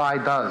Rabbi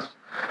does.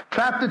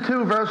 Chapter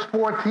 2, verse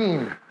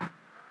 14.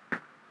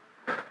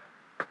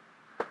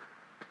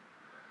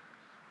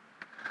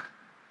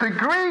 The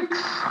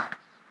Greeks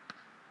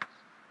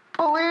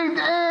believed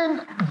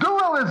in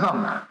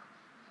dualism.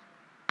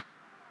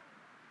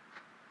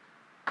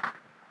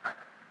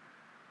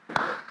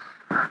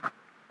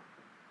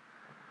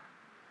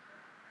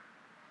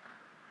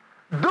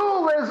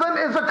 Dualism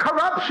is a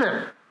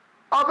corruption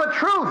of a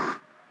truth.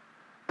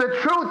 The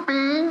truth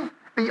being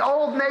the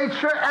old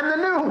nature and the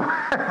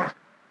new.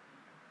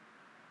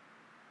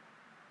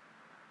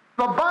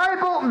 The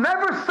Bible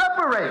never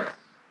separates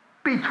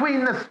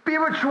between the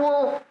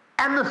spiritual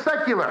and the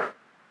secular.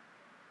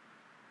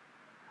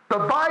 The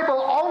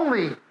Bible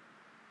only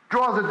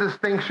draws a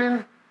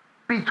distinction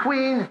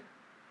between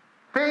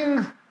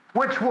things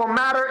which will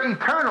matter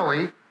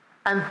eternally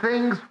and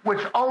things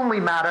which only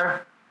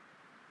matter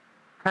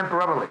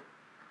temporarily.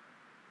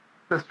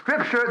 The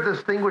Scripture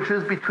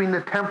distinguishes between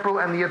the temporal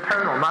and the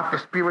eternal, not the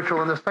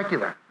spiritual and the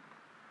secular.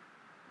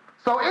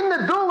 So in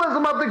the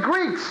dualism of the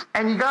Greeks,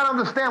 and you got to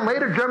understand,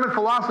 later German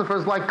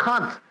philosophers like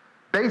Kant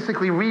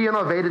basically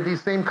re-innovated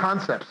these same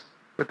concepts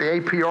with the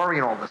a priori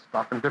and all this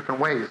stuff in different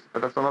ways,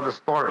 but that's another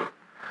story.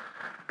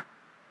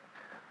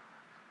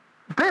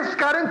 This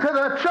got into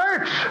the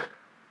church.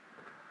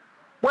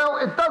 Well,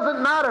 it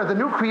doesn't matter. The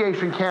new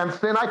creation can't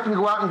sin. I can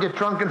go out and get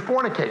drunk and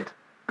fornicate,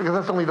 because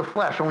that's only the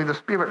flesh, only the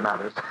spirit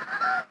matters.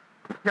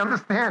 You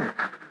understand?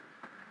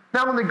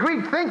 Now, in the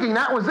Greek thinking,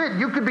 that was it.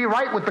 You could be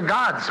right with the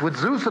gods, with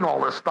Zeus and all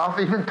this stuff,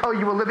 even though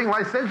you were living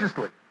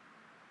licentiously.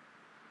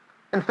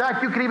 In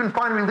fact, you could even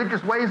find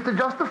religious ways to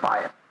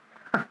justify it.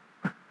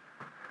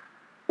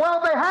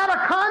 Well, they had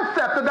a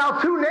concept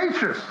about two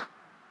natures.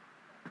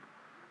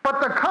 But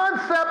the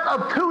concept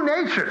of two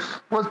natures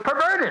was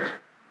perverted.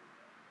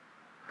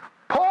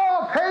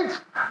 Paul takes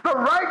the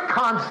right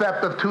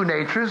concept of two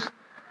natures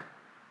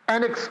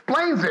and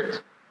explains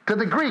it to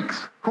the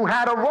Greeks, who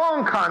had a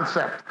wrong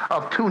concept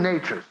of two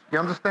natures. You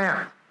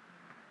understand?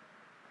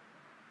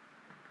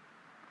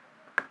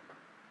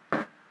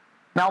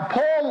 Now,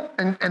 Paul,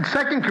 in 2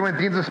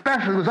 Corinthians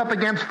especially, was up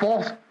against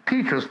false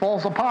teachers,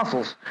 false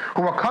apostles,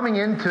 who were coming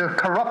in to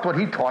corrupt what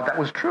he taught that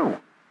was true.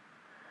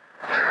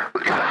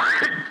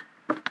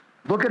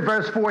 Look at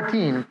verse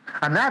 14.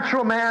 A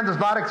natural man does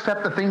not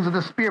accept the things of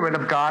the Spirit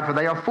of God, for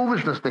they are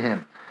foolishness to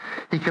him.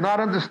 He cannot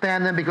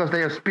understand them because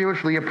they are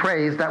spiritually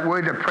appraised. That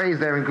word appraised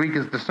there in Greek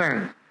is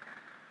discerned.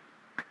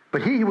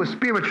 But he who is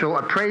spiritual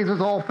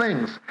appraises all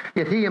things,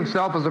 yet he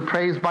himself is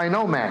appraised by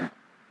no man.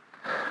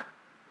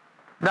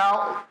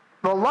 Now,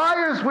 the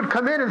liars would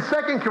come in 2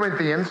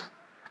 Corinthians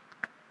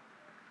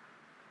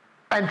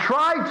and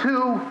try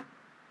to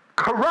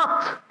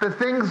corrupt the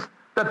things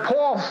that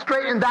Paul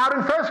straightened out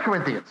in 1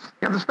 Corinthians.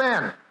 You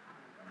understand?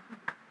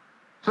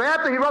 So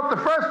after he wrote the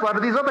first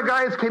letter, these other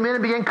guys came in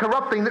and began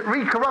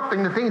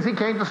re-corrupting the things he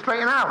came to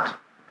straighten out.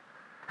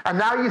 And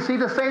now you see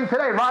the same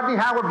today. Rodney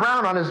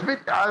Howard-Browne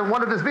on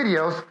one of his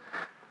videos,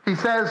 he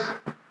says,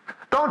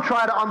 don't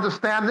try to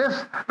understand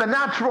this. The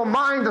natural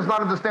mind does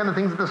not understand the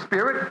things of the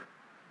Spirit.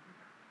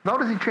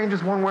 Notice he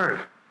changes one word.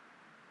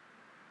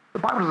 The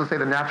Bible doesn't say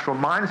the natural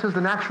mind, it says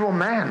the natural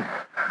man.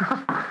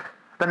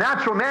 The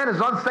natural man is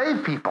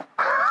unsaved people.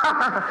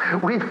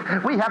 We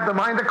have the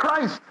mind of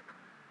Christ.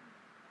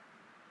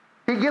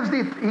 He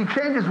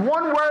changes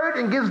one word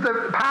and gives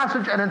the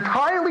passage an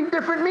entirely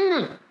different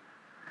meaning.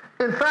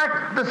 In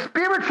fact, the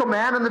spiritual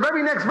man in the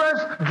very next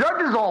verse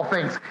judges all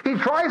things. He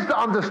tries to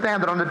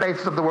understand it on the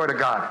basis of the Word of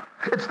God.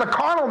 It's the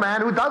carnal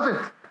man who doesn't.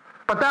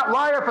 But that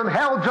liar from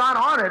hell, John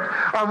Arnott,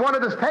 on one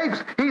of his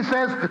tapes, he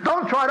says,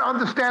 don't try to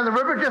understand the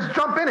river, just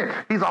jump in it.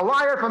 He's a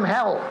liar from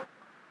hell.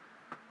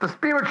 The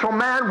spiritual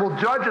man will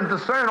judge and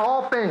discern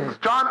all things.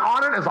 John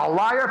Arnott is a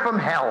liar from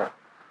hell.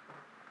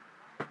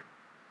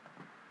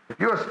 If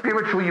you're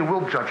spiritual, you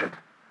will judge it.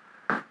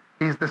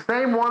 He's the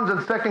same ones in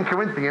 2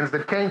 Corinthians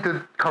that came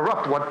to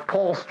corrupt what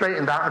Paul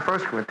straightened out in 1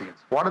 Corinthians.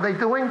 What are they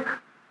doing?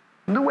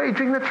 New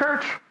aging the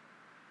church.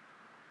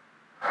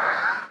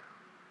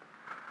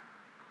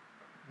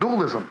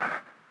 Dualism.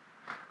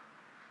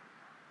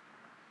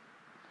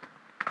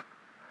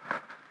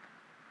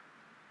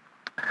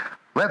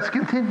 Let's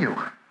continue.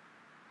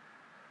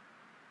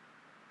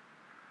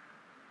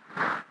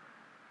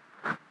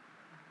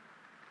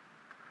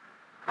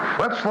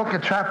 Let's look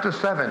at chapter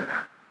 7.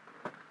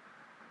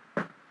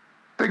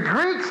 The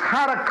Greeks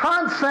had a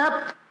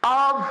concept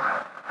of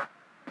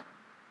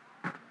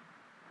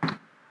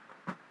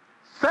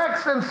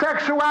sex and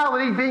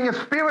sexuality being a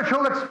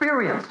spiritual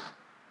experience.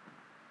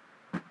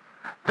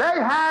 They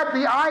had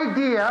the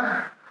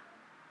idea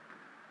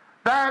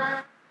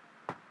that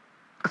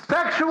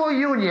sexual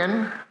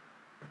union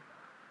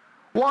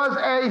was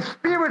a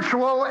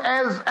spiritual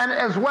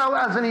as well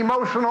as an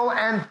emotional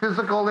and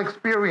physical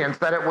experience,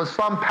 that it was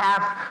some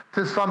path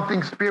to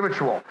something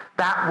spiritual.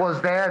 That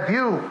was their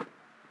view.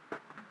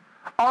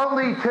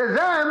 Only to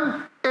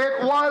them,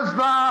 it was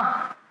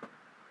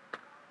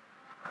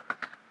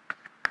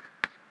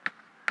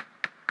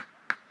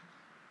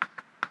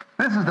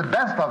this is the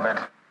best of it,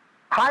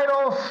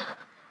 Hydos,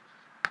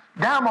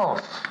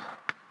 Gamos.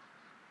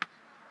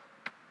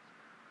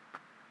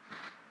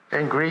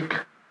 In Greek,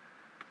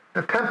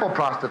 the temple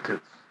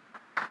prostitutes.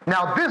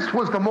 Now, this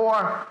was the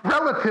more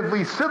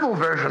relatively civil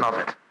version of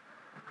it.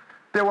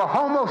 There were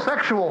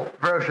homosexual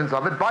versions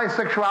of it.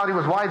 Bisexuality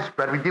was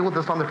widespread. We deal with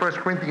this on the 1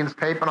 Corinthians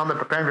tape and on the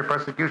Preparing for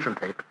Persecution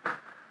tape.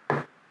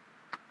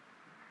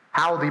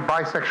 How the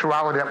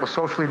bisexuality that was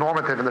socially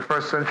normative in the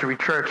first century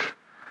church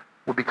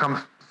would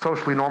become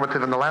socially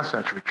normative in the last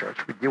century church.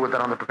 We deal with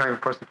that on the Preparing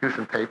for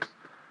Persecution tapes.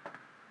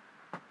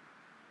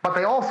 But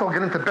they also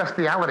get into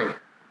bestiality,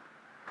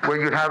 where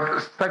you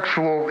have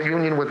sexual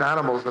union with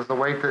animals as a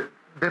way to,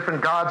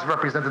 different gods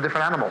represent the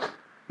different animals.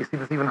 You see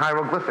this even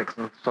hieroglyphics,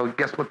 and so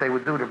guess what they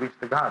would do to reach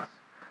the gods?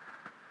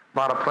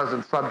 Not a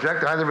pleasant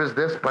subject. Either is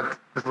this, but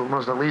this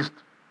was at least,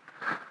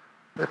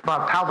 if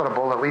not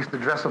palatable, at least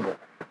addressable.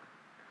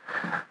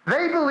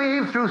 They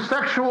believed through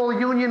sexual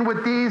union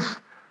with these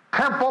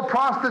temple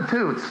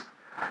prostitutes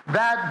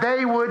that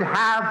they would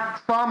have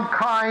some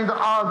kind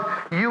of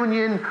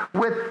union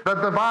with the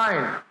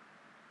divine.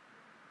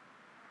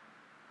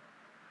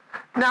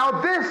 Now,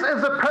 this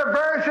is a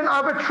perversion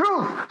of a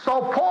truth.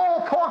 So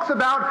Paul talks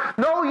about,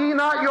 know ye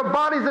not your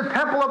body's a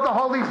temple of the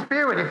Holy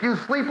Spirit. If you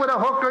sleep with a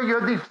hooker,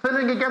 you're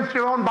sinning against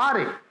your own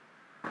body.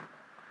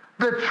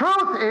 The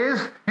truth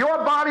is,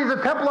 your body is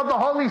a temple of the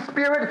Holy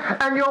Spirit,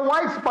 and your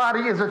wife's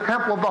body is a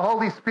temple of the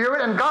Holy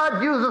Spirit, and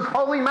God uses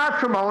holy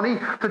matrimony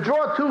to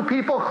draw two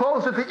people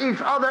closer to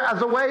each other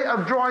as a way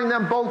of drawing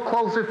them both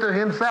closer to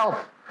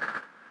himself.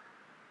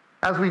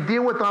 As we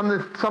deal with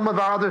on some of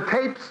our other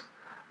tapes,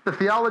 the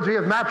theology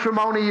of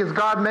matrimony is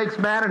God makes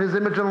man in his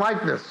image and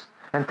likeness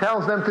and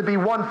tells them to be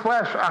one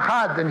flesh,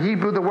 ahad. In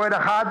Hebrew, the word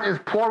ahad is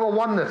plural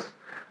oneness,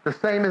 the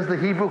same as the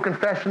Hebrew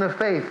confession of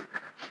faith.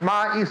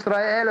 Shema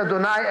Yisrael,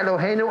 Adonai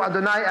Eloheinu,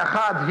 Adonai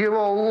Echad. Hear,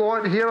 O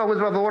Lord, hear, O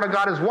Israel, the Lord our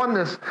God is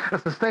oneness.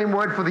 It's the same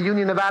word for the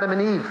union of Adam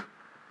and Eve.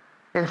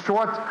 In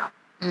short,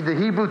 the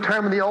Hebrew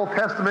term in the Old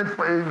Testament,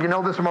 you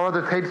know this from our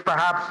other tapes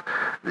perhaps,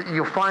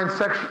 you'll find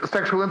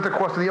sexual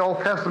intercourse in the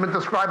Old Testament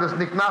described as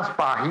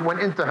niknaspa. He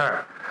went into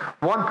her.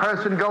 One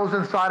person goes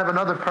inside of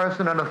another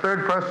person, and a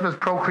third person is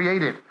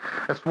procreated.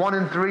 It's 1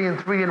 in 3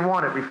 and 3 in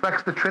 1. It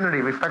reflects the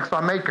Trinity, reflects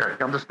our Maker.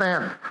 You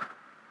understand?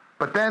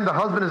 But then the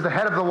husband is the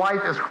head of the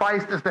wife as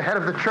Christ is the head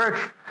of the church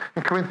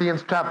in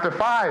Corinthians chapter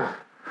 5.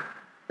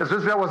 As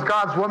Israel was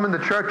God's woman, the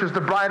church is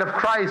the bride of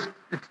Christ.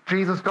 It's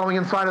Jesus going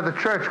inside of the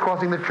church,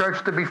 causing the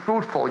church to be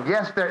fruitful.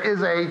 Yes, there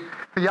is a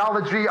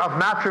theology of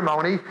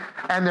matrimony,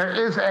 and there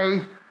is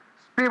a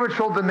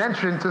spiritual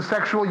dimension to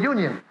sexual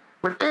union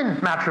within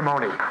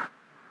matrimony.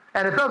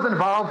 And it does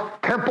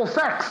involve temple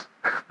sex.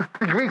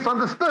 The Greeks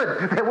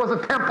understood there was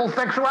a temple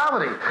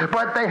sexuality,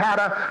 but they had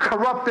a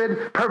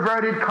corrupted,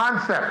 perverted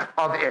concept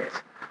of it.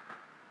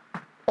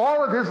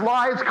 All of his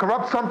lies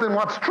corrupt something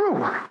what's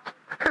true.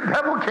 The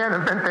devil can't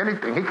invent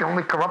anything. He can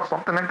only corrupt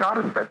something that God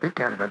invented. He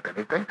can't invent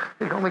anything.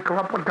 He can only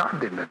corrupt what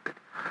God invented.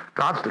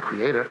 God's the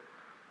creator.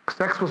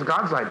 Sex was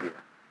God's idea.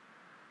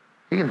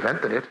 He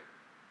invented it.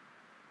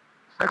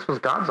 Sex was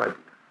God's idea.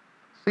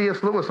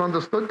 C.S. Lewis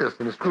understood this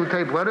in his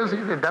Screwtape Letters.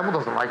 The devil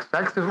doesn't like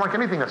sex. He doesn't like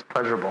anything that's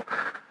pleasurable.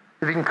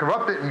 If he can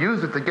corrupt it and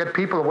use it to get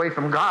people away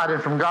from God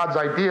and from God's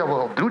ideal,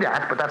 well, he'll do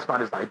that, but that's not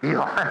his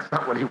ideal. That's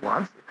not what he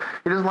wants.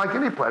 He doesn't like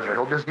any pleasure.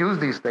 He'll just use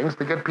these things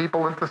to get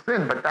people into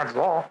sin, but that's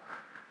all.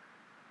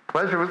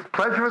 Pleasure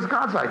is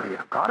God's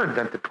idea. God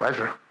invented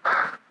pleasure.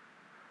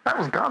 That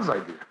was God's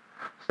idea.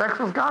 Sex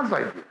was God's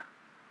idea.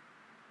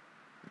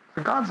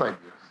 It's God's ideas.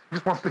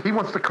 He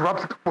wants to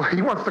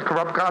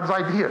corrupt God's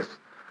ideas.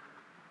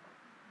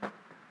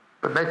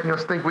 But making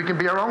us think we can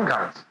be our own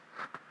gods.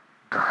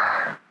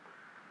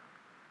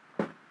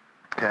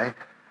 Okay?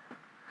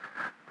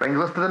 Brings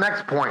us to the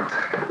next point.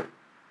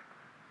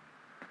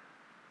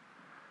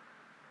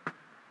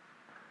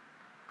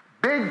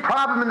 Big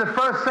problem in the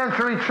first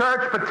century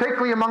church,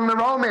 particularly among the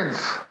Romans.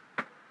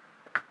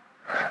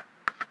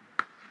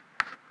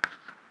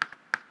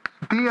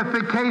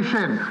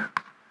 Deification.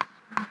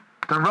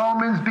 The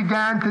Romans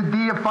began to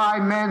deify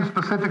men,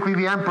 specifically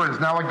the emperors.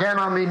 Now again,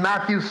 on the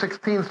Matthew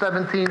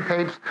 16-17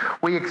 tapes,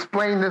 we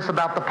explain this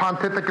about the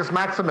Pontificus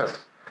Maximus,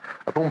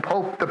 of whom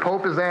the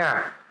Pope is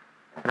heir.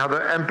 Now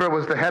the emperor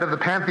was the head of the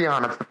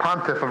pantheon. It's the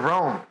pontiff of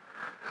Rome.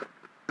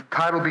 The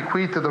title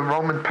bequeathed to the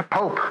Roman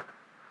Pope.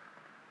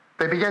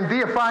 They began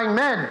deifying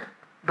men,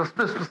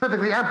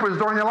 specifically emperors,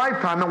 during their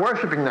lifetime and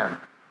worshiping them.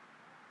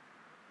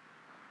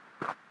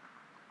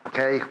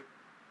 Okay?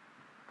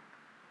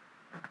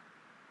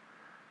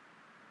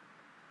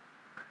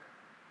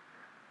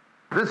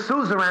 This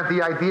suzerain,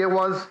 the idea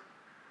was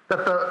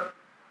that the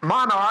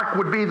monarch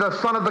would be the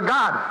son of the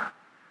god.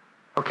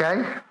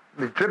 Okay?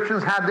 The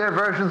Egyptians had their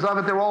versions of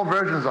it. They were all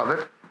versions of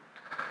it.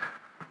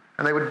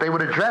 And they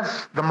would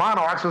address the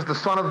monarchs as the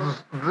son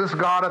of this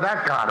god or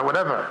that god or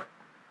whatever.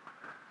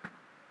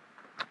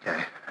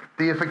 Okay.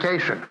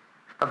 Deification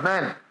of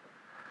men.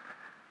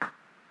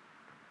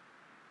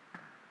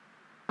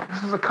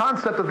 This is a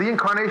concept of the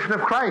incarnation of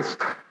Christ.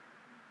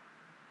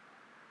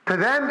 To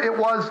them, it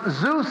was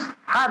Zeus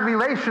had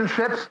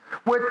relationships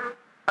with,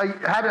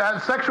 had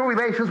sexual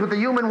relations with a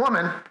human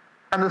woman,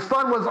 and the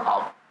son was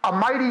a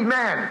mighty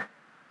man,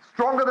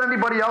 stronger than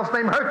anybody else,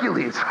 named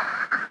Hercules.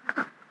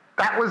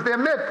 That was their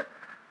myth.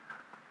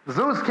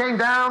 Zeus came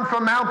down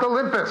from Mount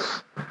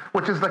Olympus,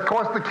 which is, of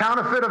course, the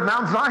counterfeit of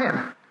Mount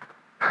Zion.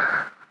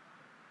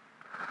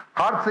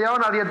 Mount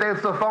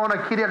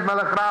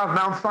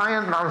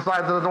Zion, Mount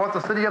Zion to the north,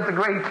 the city of the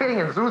great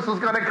king, and Zeus is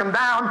going to come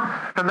down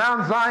from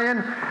Mount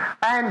Zion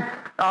and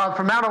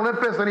from Mount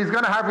Olympus, and he's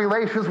going to have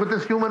relations with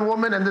this human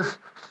woman, and this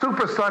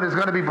super son is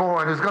going to be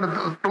born, who's going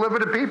to deliver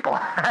to people.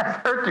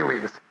 That's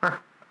Hercules.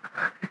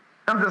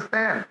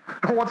 Understand?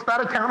 What's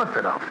that a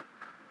counterfeit of?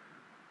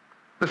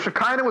 The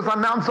Shekinah was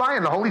on Mount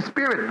Zion, the Holy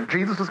Spirit.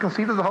 Jesus was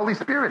conceived as the Holy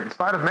Spirit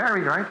inside of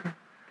Mary, right?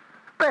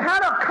 They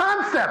had a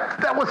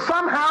concept that was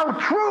somehow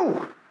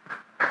true.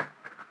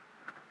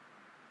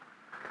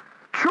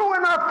 True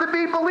enough to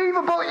be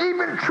believable,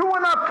 even true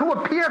enough to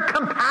appear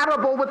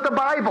compatible with the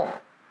Bible.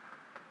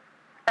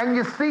 And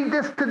you see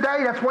this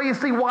today. That's why you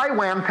see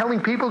YWAM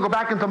telling people to go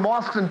back into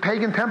mosques and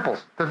pagan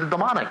temples. They're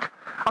demonic.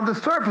 On the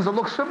surface, it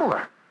looks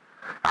similar.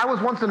 I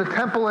was once in a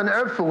temple in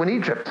Erfu in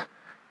Egypt.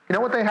 You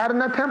know what they had in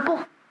that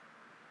temple?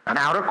 An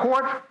outer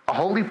court, a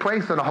holy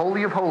place, and a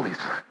holy of holies.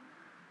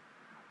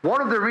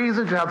 One of the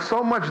reasons you have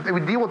so much,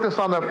 we deal with this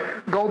on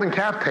the golden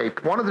calf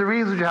tape, one of the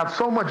reasons you have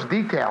so much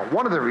detail,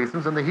 one of the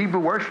reasons in the Hebrew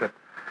worship,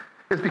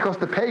 is because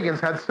the pagans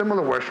had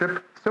similar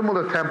worship,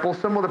 similar temples,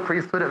 similar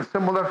priesthood, and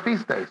similar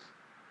feast days.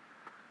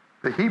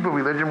 The Hebrew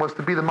religion was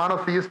to be the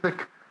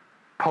monotheistic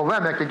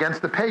polemic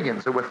against the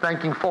pagans who were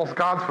thanking false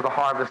gods for the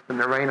harvest and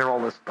the rain and all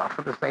this stuff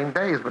at the same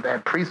days, but they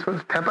had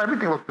priesthoods, temple,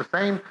 everything looked the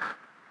same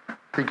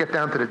to get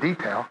down to the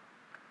detail.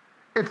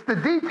 It's the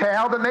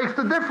detail that makes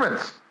the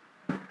difference.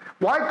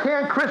 Why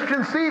can't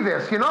Christians see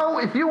this? You know,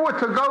 if you were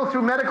to go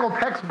through medical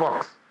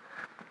textbooks,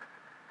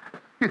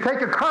 you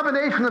take a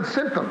combination of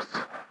symptoms.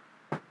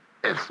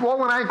 It's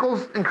swollen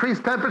ankles,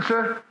 increased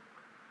temperature,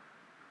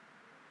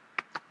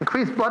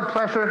 increased blood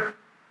pressure,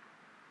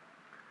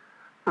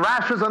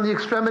 rashes on the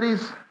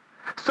extremities.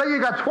 Say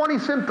you got 20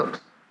 symptoms.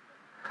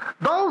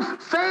 Those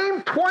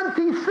same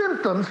 20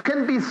 symptoms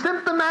can be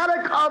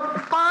symptomatic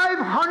of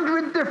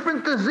 500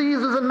 different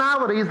diseases and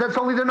maladies. That's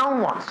only the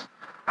known ones.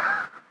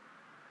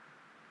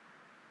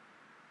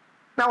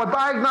 Now, a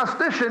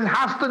diagnostician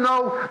has to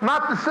know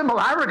not the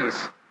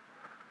similarities.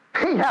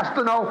 He has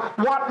to know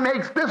what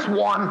makes this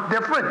one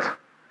different.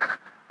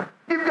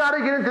 You've got to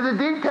get into the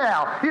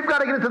detail. You've got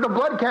to get into the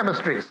blood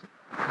chemistries.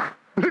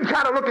 You've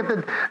got to look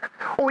at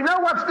well, we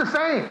know what's the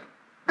same.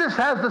 This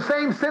has the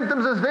same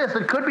symptoms as this.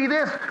 It could be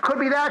this, could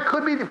be that,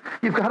 could be...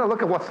 You've got to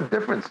look at what's the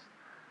difference.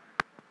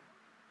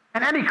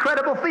 And any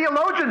credible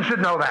theologian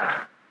should know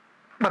that.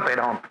 But they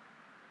don't.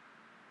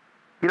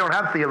 You don't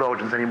have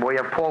theologians anymore.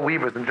 You have Paul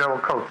Weavers and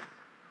Gerald Coates.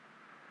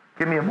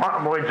 Give me a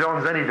Martin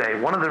Lloyd-Jones any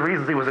day. One of the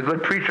reasons he was a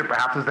good preacher,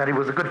 perhaps, is that he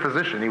was a good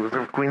physician. He was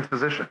the Queen's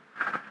physician.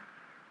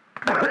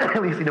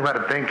 At least he knew how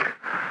to think.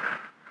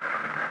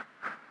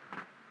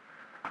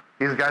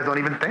 These guys don't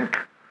even think.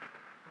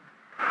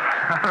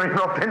 I don't even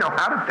know if they know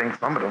how to think,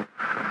 some of them.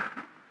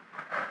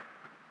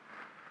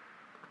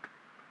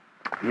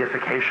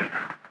 Deification.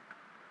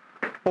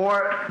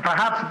 Or,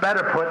 perhaps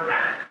better put,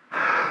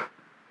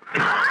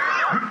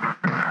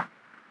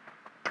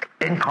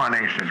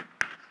 incarnation.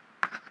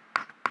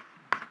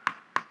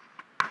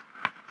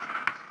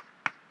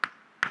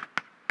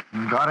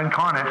 God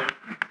incarnate.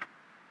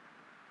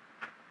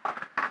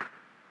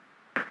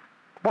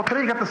 Well,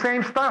 today you got the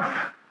same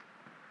stuff.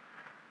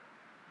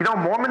 You know,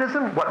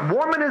 Mormonism, what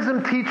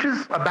Mormonism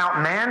teaches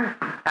about man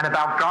and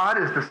about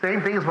God is the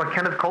same thing as what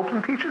Kenneth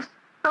Copeland teaches.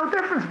 No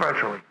difference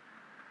virtually.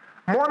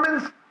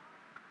 Mormons,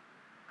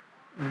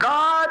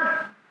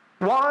 God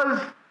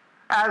was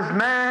as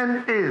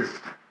man is.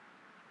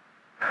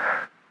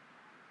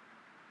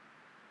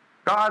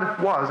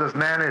 God was as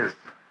man is.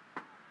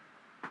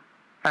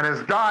 And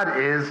as God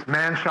is,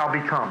 man shall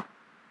become.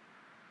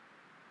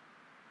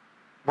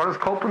 What does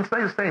Copeland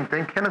say? The same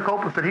thing. Kenneth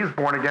Copeland said he was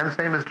born again,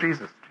 same as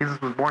Jesus.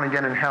 Jesus was born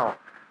again in hell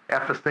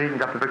after Satan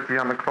got the victory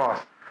on the cross.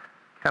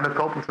 Kenneth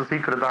Copeland says he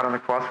could have died on the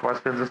cross for our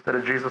sins instead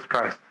of Jesus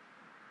Christ.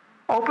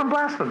 Open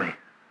blasphemy.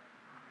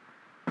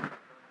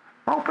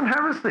 Open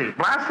heresy.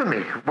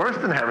 Blasphemy. Worse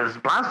than heresy.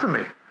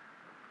 Blasphemy.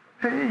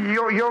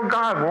 Your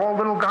God, we're all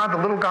little God, the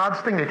little gods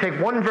thing. They take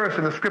one verse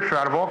in the scripture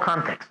out of all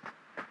context.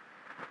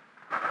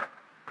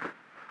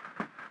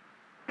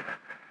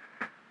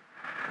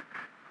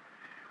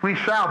 We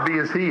shall be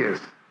as he is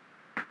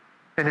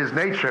in his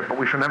nature, but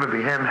we shall never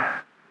be him.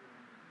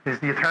 He's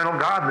the eternal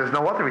God, and there's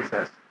no other, he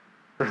says.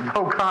 There's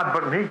no God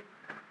but me.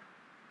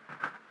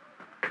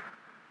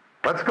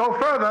 Let's go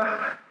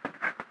further.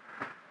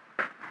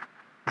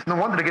 It's no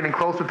wonder they're getting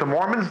closer to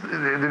Mormons.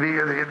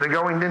 They're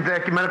going into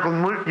ecumenical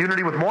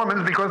unity with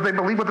Mormons because they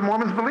believe what the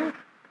Mormons believe.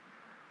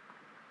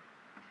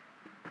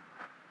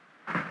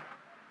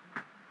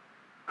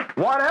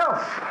 What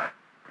else?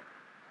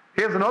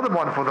 Here's another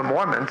one for the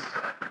Mormons.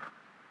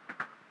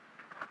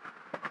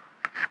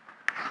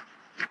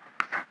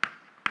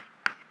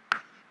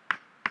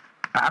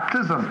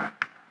 Baptism.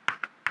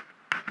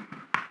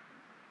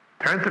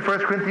 Turn to 1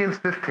 Corinthians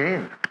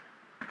 15.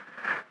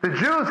 The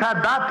Jews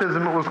had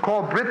baptism. It was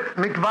called Brit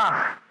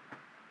Mikvah.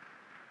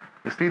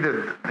 You see,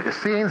 the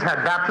Essenes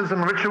had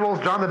baptism rituals.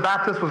 John the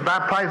Baptist was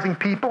baptizing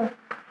people,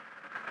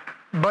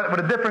 but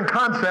with a different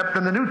concept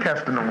than the New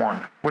Testament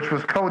one, which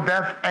was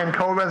co-death and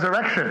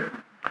co-resurrection.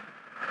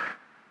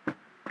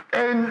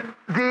 In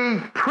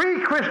the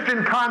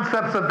pre-Christian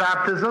concepts of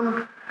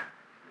baptism,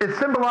 it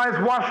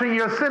symbolized washing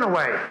your sin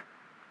away,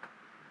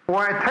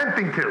 or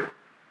attempting to.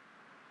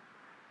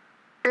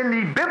 In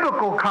the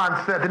biblical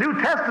concept, the New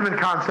Testament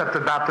concept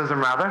of baptism,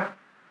 rather,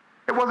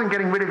 it wasn't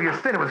getting rid of your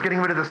sin, it was getting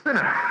rid of the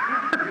sinner.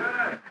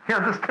 You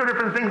know, there's two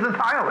different things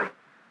entirely.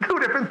 Two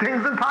different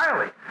things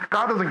entirely.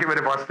 God doesn't get rid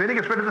of our sin, he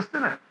gets rid of the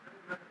sinner.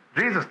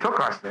 Jesus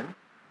took our sin.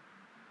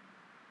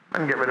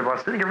 Doesn't get rid of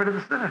our sin, he gets rid of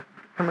the sinner.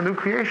 From a new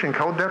creation,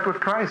 co-death with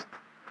Christ.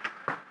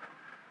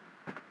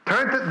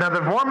 Now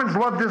the Mormons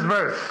love this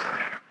verse.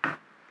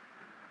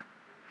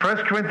 1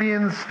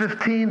 Corinthians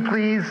 15,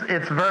 please.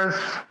 It's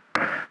verse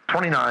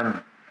 29.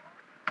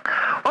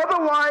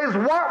 Otherwise,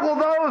 what will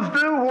those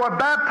do who are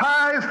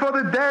baptized for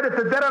the dead if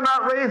the dead are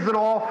not raised at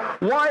all?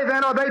 Why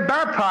then are they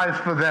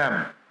baptized for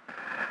them?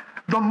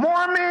 The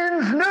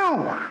Mormons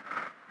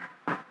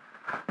knew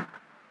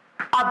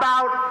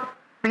about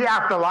the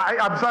afterlife.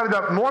 I'm sorry,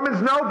 the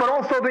Mormons know, but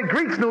also the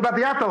Greeks knew about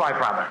the afterlife,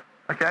 rather.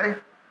 Okay?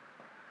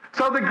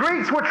 So the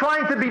Greeks were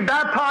trying to be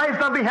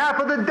baptized on behalf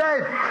of the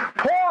dead.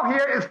 Paul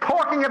here is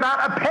talking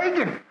about a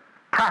pagan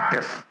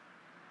practice.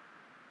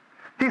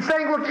 He's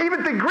saying, look,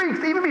 even the Greeks,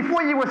 even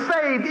before you were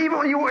saved, even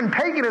when you were in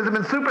paganism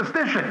and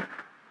superstition,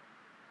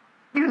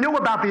 you knew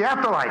about the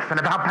afterlife and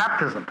about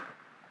baptism.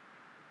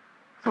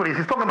 That's what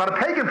he's talking about, a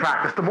pagan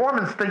practice. The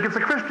Mormons think it's a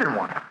Christian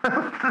one.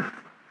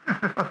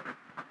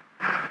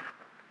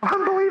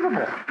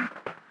 Unbelievable.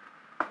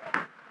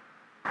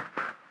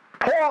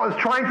 Paul is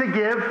trying to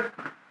give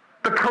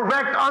the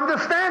correct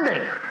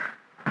understanding.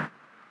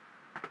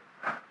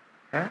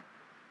 Okay?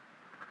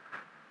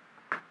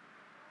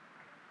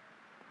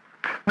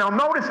 Now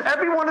notice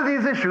every one of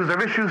these issues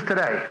are issues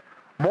today.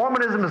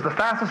 Mormonism is the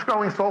fastest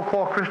growing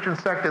so-called Christian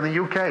sect in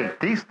the UK.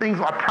 These things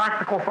are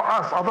practical for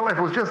us. Otherwise, if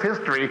it was just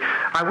history,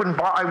 I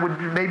would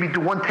maybe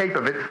do one tape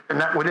of it, and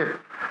that would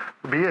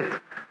be it.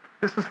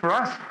 This is for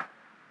us.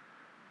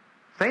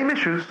 Same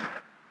issues,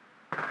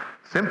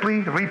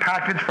 simply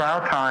repackaged for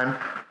our time.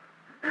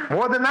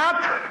 More than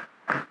that,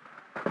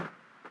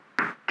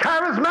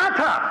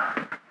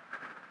 charismata,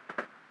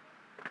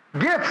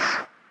 gifts.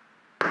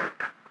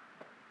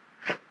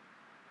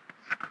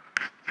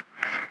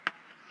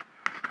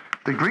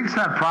 The Greeks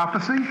had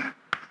prophecy.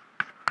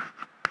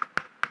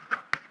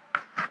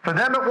 For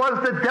them it was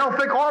the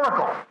Delphic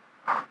oracle.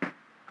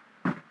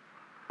 You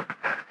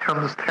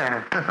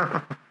understand?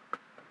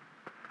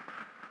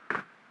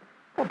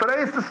 Well,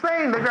 today it's the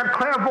same. They've got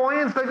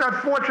clairvoyants, they've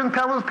got fortune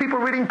tellers, people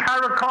reading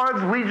tarot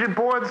cards, Ouija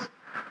boards.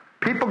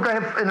 People go,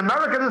 in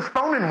America, there's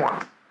phone-in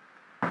ones.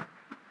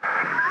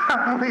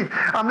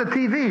 On the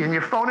TV, and you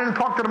phone in and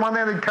talk to them on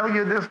there, they tell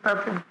you this,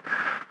 that.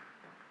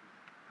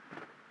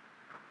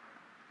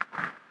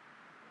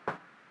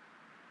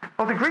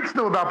 Well, the Greeks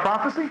knew about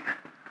prophecy.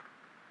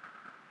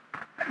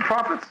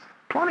 Prophets,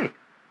 plenty.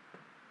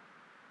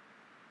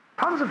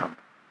 Tons of them.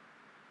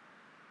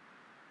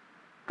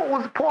 What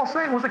was Paul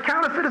saying? Was a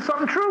counterfeit of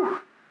something true.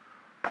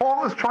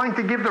 Paul is trying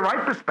to give the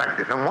right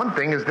perspective. And one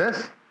thing is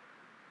this.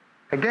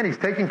 Again, he's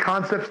taking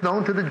concepts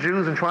known to the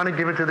Jews and trying to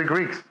give it to the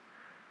Greeks.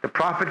 The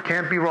prophet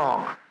can't be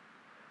wrong.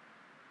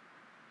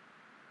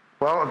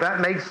 Well,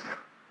 that makes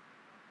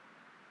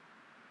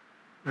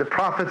the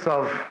prophets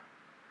of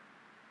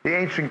the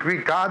ancient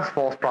Greek gods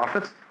false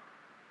prophets.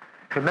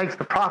 If it makes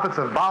the prophets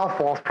of Baal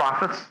false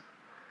prophets,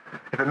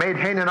 if it made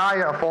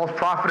Hananiah a false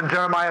prophet in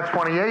Jeremiah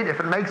 28, if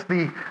it makes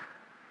the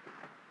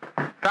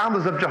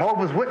founders of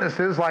Jehovah's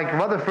Witnesses like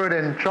Rutherford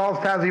and Charles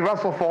Taze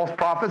Russell false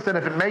prophets, and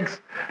if it makes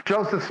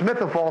Joseph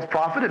Smith a false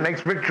prophet, it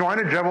makes Rick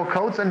Joyner, Gerald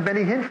Coates, and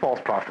Benny Hinn false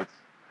prophets.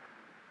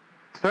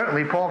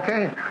 Certainly Paul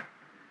Cain.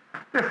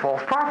 They're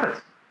false prophets.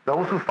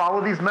 Those who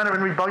follow these men are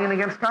in rebellion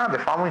against God. They're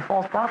following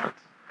false prophets.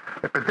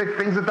 They predict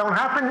things that don't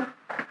happen,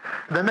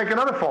 then make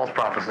another false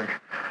prophecy.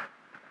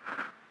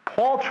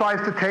 Paul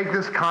tries to take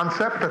this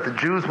concept that the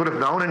Jews would have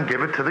known and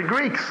give it to the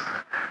Greeks.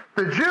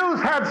 The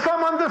Jews had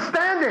some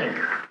understanding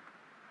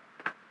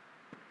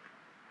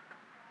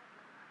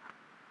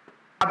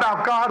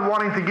about God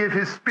wanting to give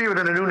his spirit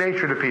and a new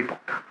nature to people.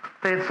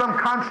 They had some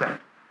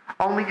concept.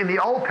 Only in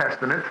the Old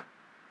Testament,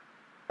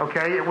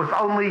 okay, it was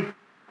only,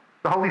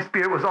 the Holy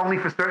Spirit was only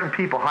for certain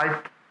people,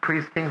 high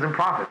priests, kings, and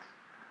prophets.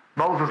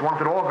 Moses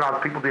wanted all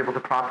God's people to be able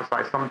to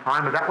prophesy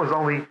sometime, but that was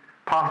only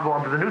possible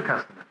under the New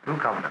Testament, New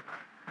Covenant.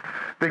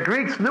 The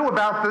Greeks knew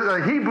about,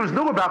 the Hebrews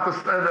knew about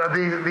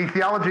the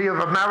theology of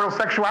marital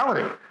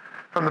sexuality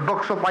from the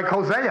books of like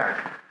Hosea,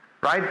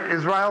 right?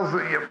 Israel's,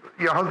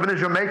 your husband is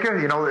your maker.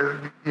 You know,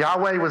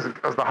 Yahweh was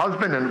the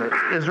husband and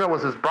Israel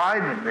was his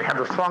bride. And they had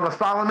the Song of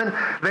Solomon.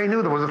 They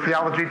knew there was a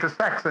theology to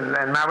sex and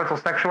marital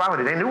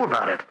sexuality. They knew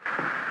about it.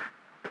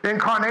 The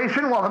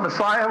incarnation, well, the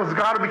Messiah was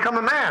God to become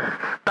a man.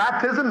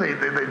 Baptism,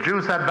 the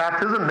Jews had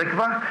baptism,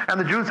 mikvah, and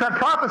the Jews had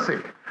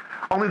prophecy.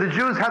 Only the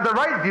Jews had the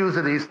right views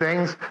of these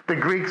things. The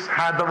Greeks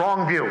had the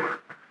wrong view.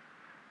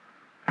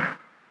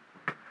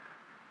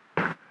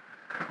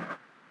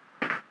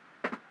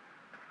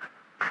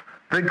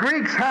 The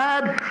Greeks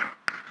had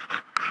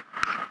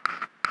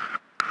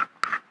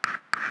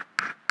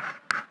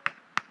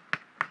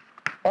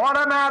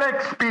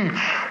automatic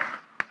speech.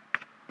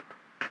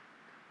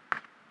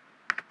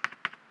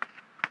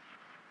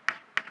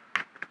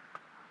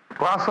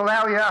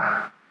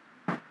 Glossolalia.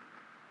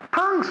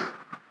 Tongues.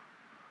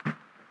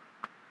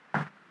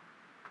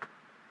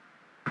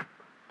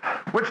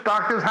 Witch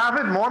doctors have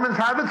it, Mormons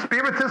have it,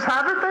 Spiritists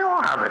have it, they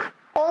all have it.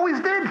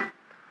 Always did.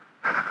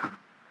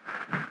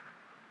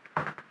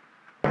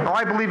 Now,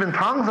 I believe in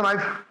tongues, and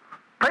I've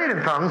prayed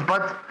in tongues,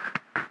 but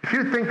if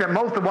you think that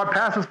most of what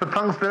passes for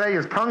tongues today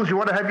is tongues,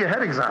 you ought to have your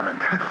head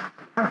examined.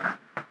 I'm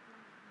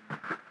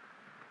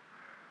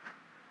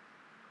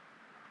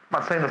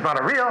not saying it's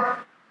not real.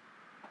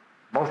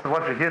 Most of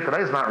what you hear today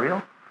is not real.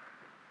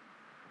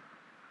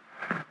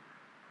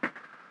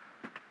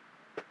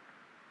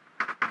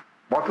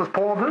 What does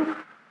Paul do?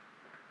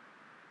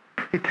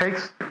 He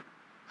takes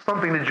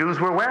something the Jews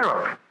were aware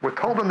of. We're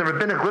told in the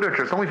rabbinic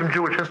literature, it's only from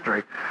Jewish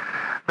history,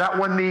 that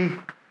when the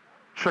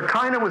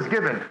Shekinah was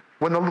given,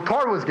 when the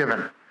Torah was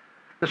given,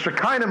 the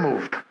Shekinah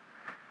moved,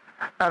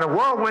 and a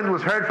whirlwind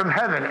was heard from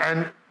heaven,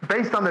 and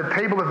based on the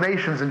table of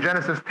nations in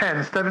Genesis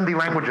 10, 70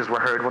 languages were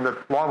heard when the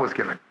law was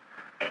given.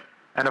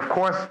 And of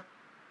course,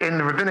 in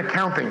the rabbinic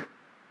counting,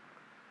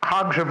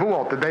 Hag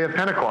Shavuot, the day of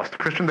Pentecost, the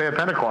Christian day of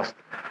Pentecost,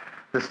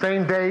 the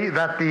same day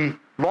that the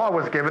law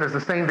was given is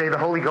the same day the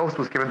Holy Ghost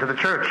was given to the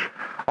church.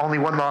 Only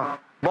when the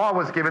law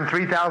was given,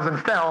 3,000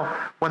 fell.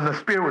 When the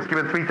Spirit was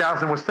given,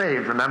 3,000 was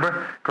saved.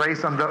 Remember?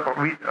 Grace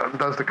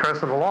undoes the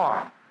curse of the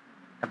law.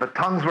 But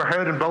tongues were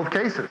heard in both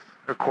cases,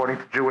 according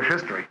to Jewish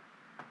history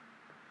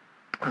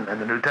and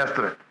the New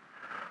Testament.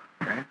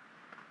 Okay?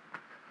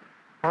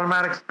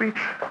 Automatic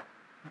speech.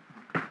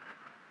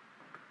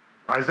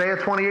 Isaiah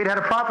 28 had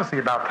a prophecy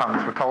about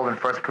tongues, we're told in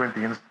 1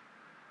 Corinthians.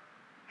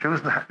 Jews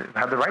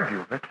had the right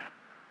view of it.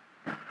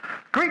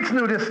 Greeks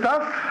knew this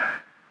stuff.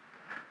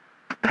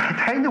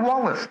 They knew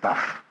all this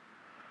stuff.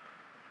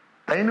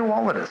 They knew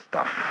all of this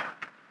stuff.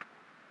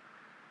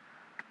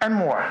 And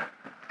more.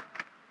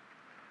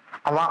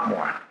 a lot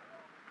more.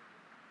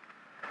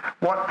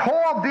 What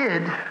Paul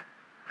did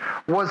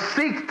was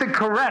seek to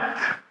correct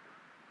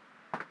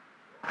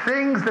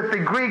things that the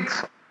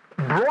Greeks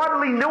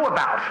broadly knew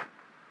about,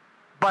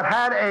 but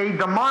had a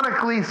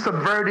demonically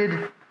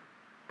subverted,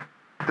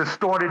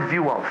 distorted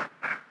view of.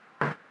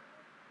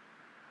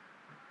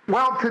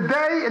 Well,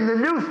 today, in the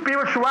new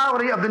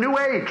spirituality of the New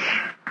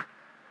Age,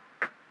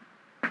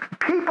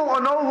 people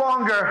are no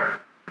longer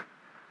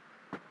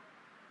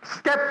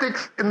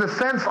skeptics in the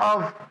sense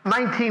of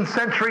 19th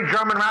century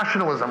German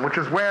rationalism, which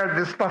is where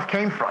this stuff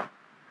came from.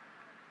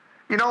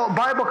 You know,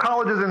 Bible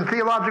colleges and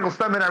theological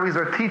seminaries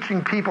are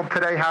teaching people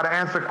today how to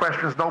answer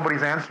questions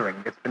nobody's answering.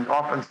 It's been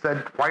often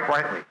said quite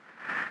rightly.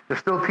 They're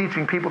still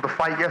teaching people to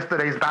fight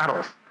yesterday's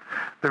battles.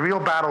 The real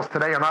battles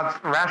today are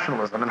not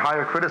rationalism and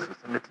higher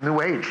criticism. It's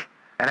New Age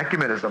and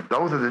ecumenism.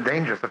 Those are the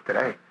dangers of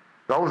today.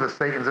 Those are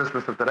Satan's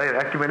issues of today,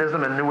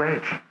 ecumenism and New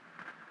Age.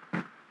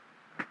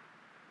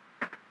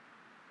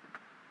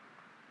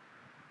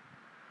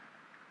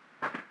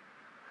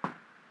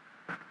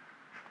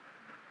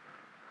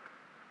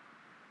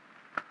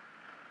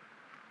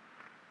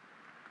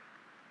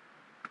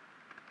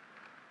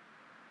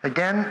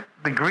 Again,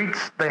 the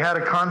Greeks, they had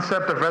a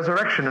concept of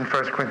resurrection in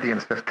 1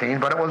 Corinthians 15,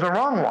 but it was a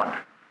wrong one.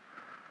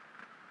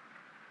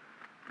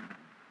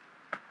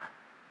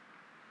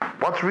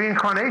 What's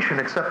reincarnation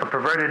except a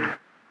perverted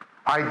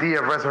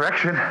idea of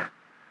resurrection?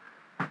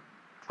 That's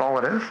all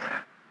it is.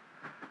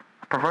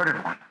 A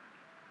perverted one.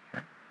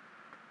 Okay.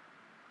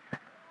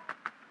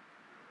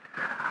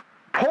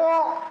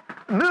 Paul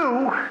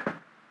knew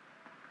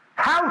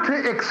how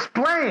to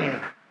explain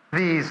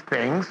these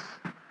things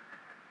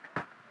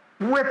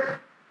within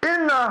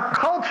the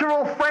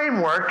cultural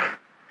framework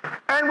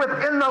and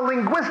within the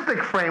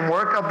linguistic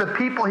framework of the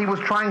people he was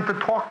trying to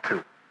talk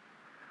to.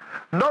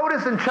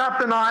 Notice in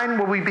chapter 9,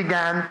 where we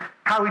began,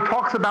 how he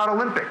talks about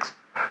Olympics.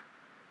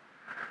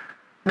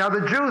 Now,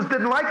 the Jews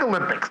didn't like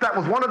Olympics. That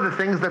was one of the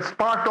things that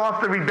sparked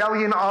off the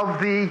rebellion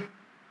of the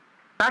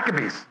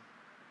Maccabees.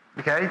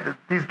 Okay?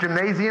 These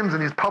gymnasiums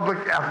and these public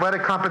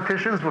athletic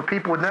competitions where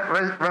people would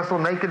wrestle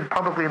naked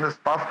publicly in this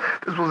stuff,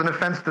 this was an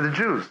offense to the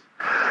Jews.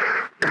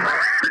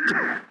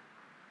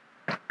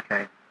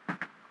 Okay.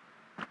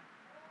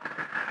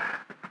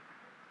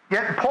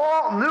 Yet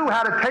Paul knew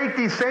how to take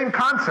these same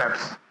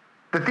concepts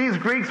that these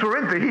Greeks were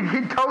into.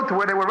 He'd go to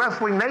where they were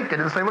wrestling naked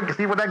and say, look, you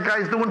see what that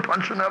guy's doing,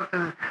 punching up,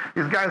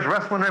 these guys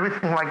wrestling and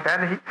everything like that.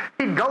 And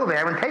he'd go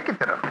there and take it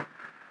to them.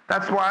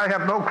 That's why I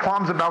have no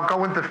qualms about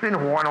going to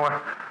Finhorn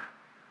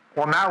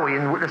or Maui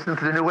and listening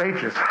to the New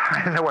Ages.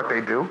 I know what they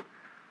do,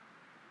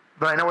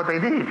 but I know what they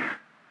need.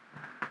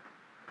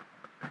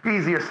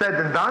 Easier said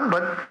than done,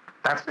 but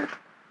that's it.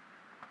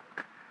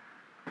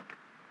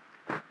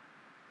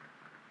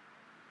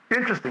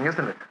 Interesting,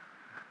 isn't it?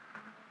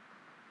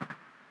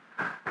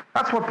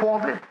 That's what Paul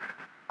did.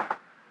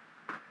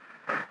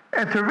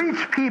 And to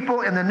reach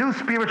people in the new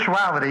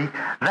spirituality,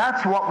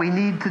 that's what we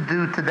need to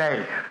do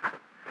today.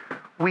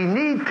 We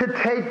need to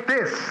take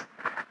this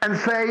and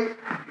say,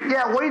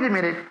 yeah, wait a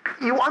minute,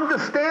 you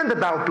understand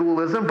about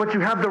dualism, but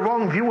you have the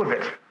wrong view of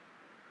it.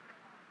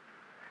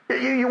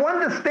 You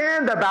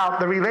understand about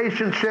the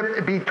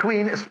relationship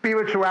between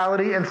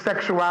spirituality and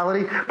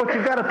sexuality, but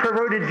you've got a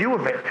perverted view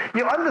of it.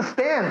 You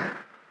understand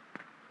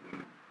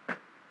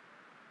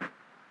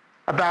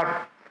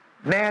about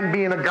man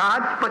being a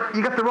god, but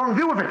you got the wrong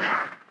view of it.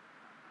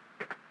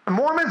 The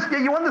Mormons,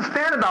 you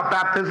understand about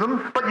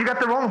baptism, but you got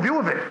the wrong view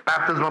of it.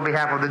 Baptism on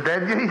behalf of the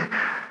dead.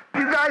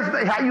 You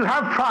guys, you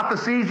have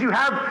prophecies, you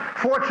have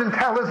fortune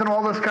tellers and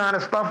all this kind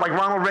of stuff. Like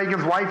Ronald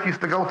Reagan's wife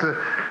used to go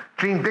to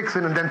Gene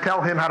Dixon and then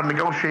tell him how to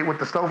negotiate with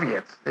the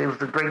Soviets. He was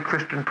the great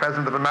Christian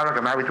president of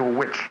America, married to a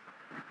witch.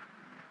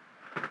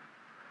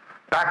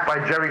 Backed by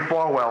Jerry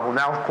Falwell, who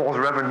now calls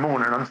Reverend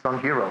Moon an unsung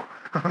hero.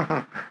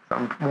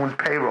 On Moon's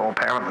payroll,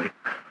 apparently.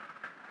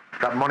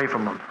 Got money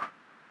from him.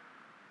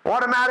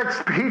 Automatic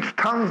speech,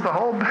 tongues, the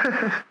whole bit.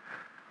 That's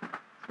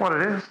what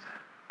it is.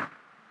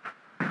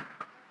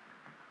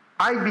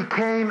 I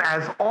became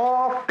as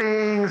all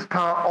things to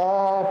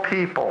all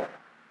people,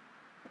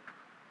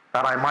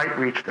 that I might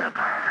reach them.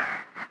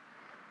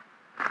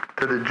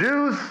 To the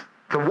Jews,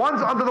 to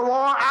ones under the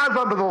law, as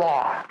under the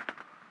law.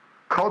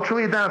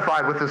 Culturally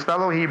identified with his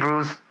fellow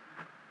Hebrews.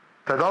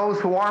 To those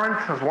who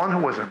aren't, as one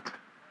who isn't.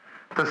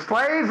 To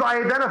slaves, I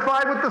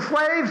identified with the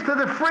slaves. To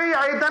the free,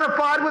 I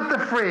identified with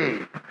the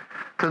free.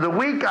 To the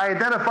weak, I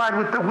identified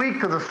with the weak.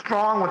 To the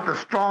strong, with the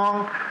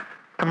strong.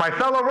 To my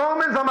fellow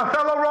Romans, I'm a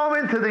fellow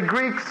Roman. To the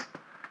Greeks,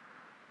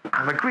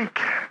 I'm a Greek.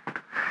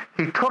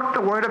 He took the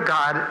Word of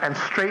God and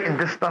straightened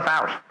this stuff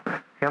out.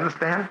 You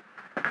understand?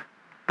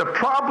 The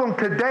problem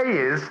today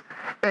is,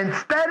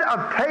 instead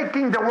of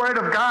taking the Word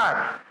of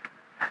God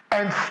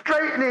and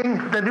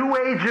straightening the New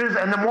Ages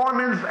and the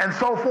Mormons and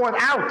so forth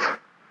out,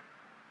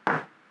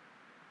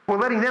 we're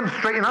letting them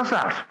straighten us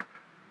out.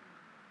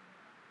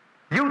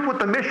 Youth with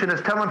the Mission is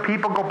telling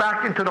people go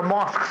back into the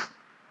mosques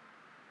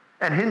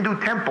and Hindu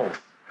temples.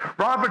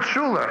 Robert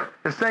Schuller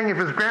is saying if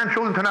his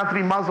grandchildren turn out to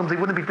be Muslims, he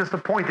wouldn't be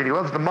disappointed. He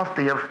loves the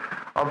Mufti of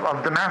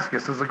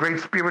Damascus. He's a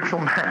great spiritual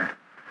man.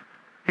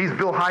 He's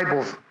Bill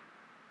Hybels'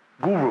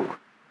 guru.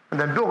 And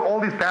then all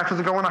these pastors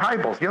are going to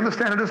Hybels. You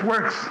understand how this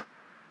works?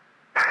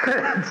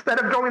 Instead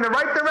of going the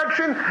right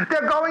direction,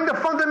 they're going the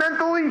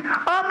fundamentally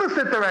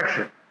opposite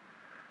direction.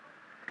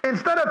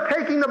 Instead of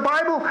taking the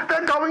Bible,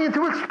 they're going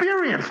into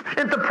experience,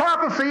 into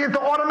prophecy, into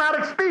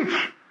automatic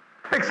speech.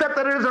 Except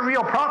that it isn't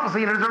real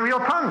prophecy and it isn't real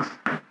tongues.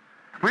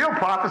 Real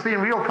prophecy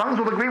and real tongues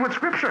will agree with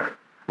Scripture.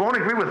 Won't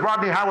agree with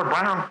Rodney Howard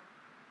Brown.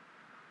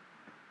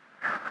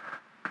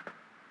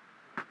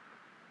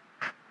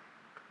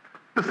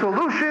 The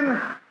solution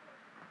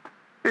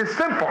is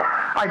simple.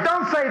 I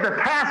don't say the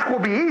task will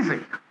be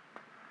easy.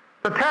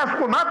 The task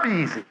will not be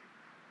easy.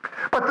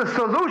 But the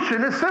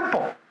solution is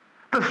simple.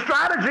 The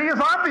strategy is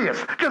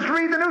obvious. Just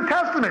read the New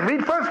Testament.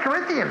 Read 1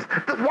 Corinthians.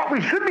 What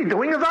we should be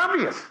doing is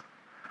obvious.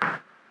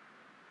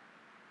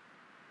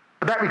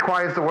 But that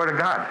requires the Word of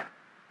God.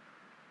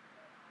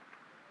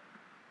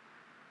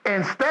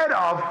 Instead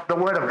of the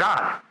Word of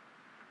God,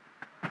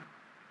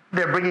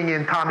 they're bringing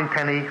in Tommy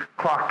Tenney,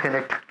 Clark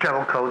Pinnock,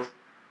 Gerald Coates,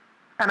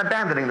 and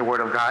abandoning the Word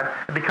of God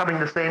and becoming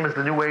the same as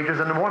the New Agers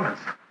and the Mormons.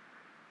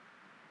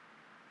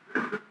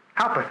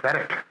 How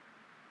pathetic.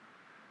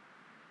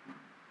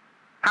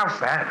 How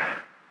sad.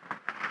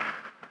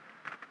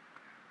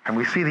 And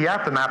we see the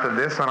aftermath of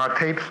this on our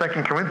tape,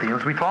 2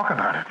 Corinthians. We talk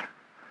about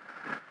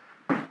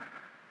it.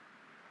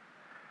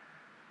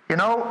 You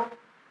know,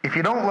 if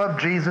you don't love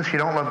Jesus, you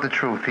don't love the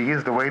truth. He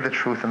is the way, the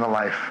truth, and the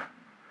life.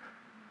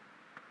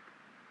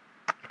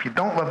 If you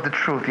don't love the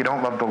truth, you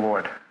don't love the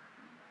Lord.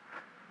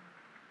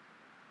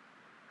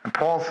 And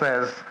Paul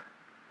says,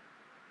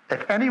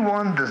 if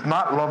anyone does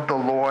not love the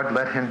Lord,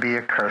 let him be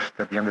accursed,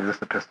 at the end of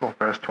this epistle,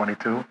 verse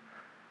 22.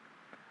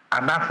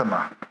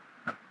 Anathema.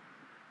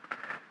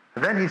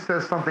 And then he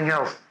says something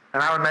else,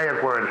 an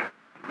Aramaic word,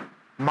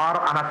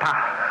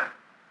 Maranatha.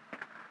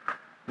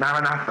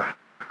 Maranatha.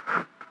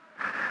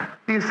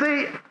 You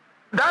see,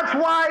 that's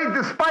why,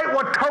 despite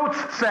what Coates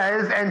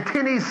says, and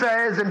Tinney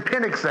says, and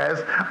Pinnock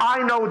says,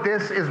 I know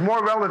this is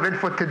more relevant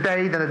for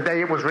today than the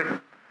day it was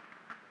written.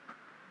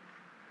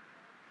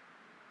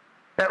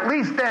 At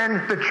least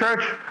then, the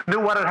church knew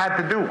what it had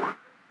to do.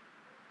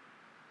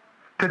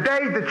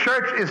 Today, the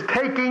church is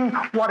taking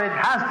what it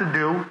has to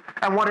do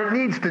and what it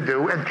needs to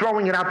do and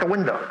throwing it out the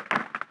window.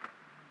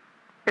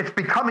 It's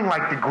becoming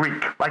like the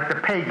Greek, like the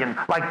pagan,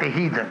 like the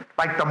heathen,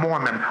 like the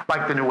Mormon,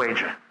 like the New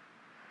Ager.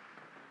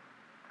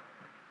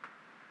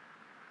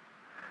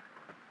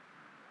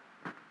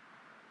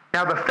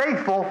 Now, the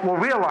faithful will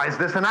realize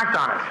this and act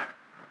on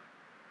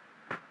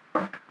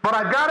it. But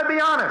I've got to be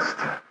honest.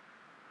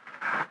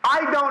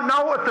 I don't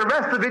know if the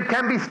rest of it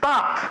can be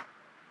stopped,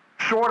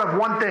 short of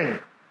one thing.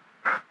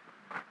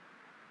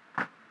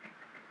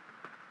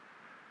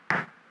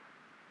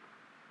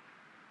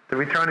 The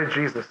return of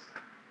Jesus.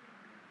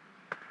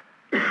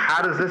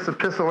 How does this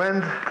epistle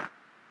end?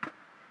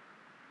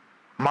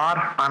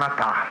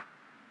 Maranatha.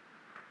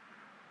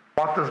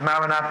 What does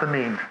Maranatha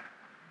mean?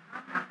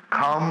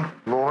 Come,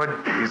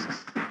 Lord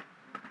Jesus.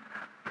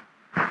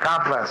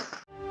 God bless.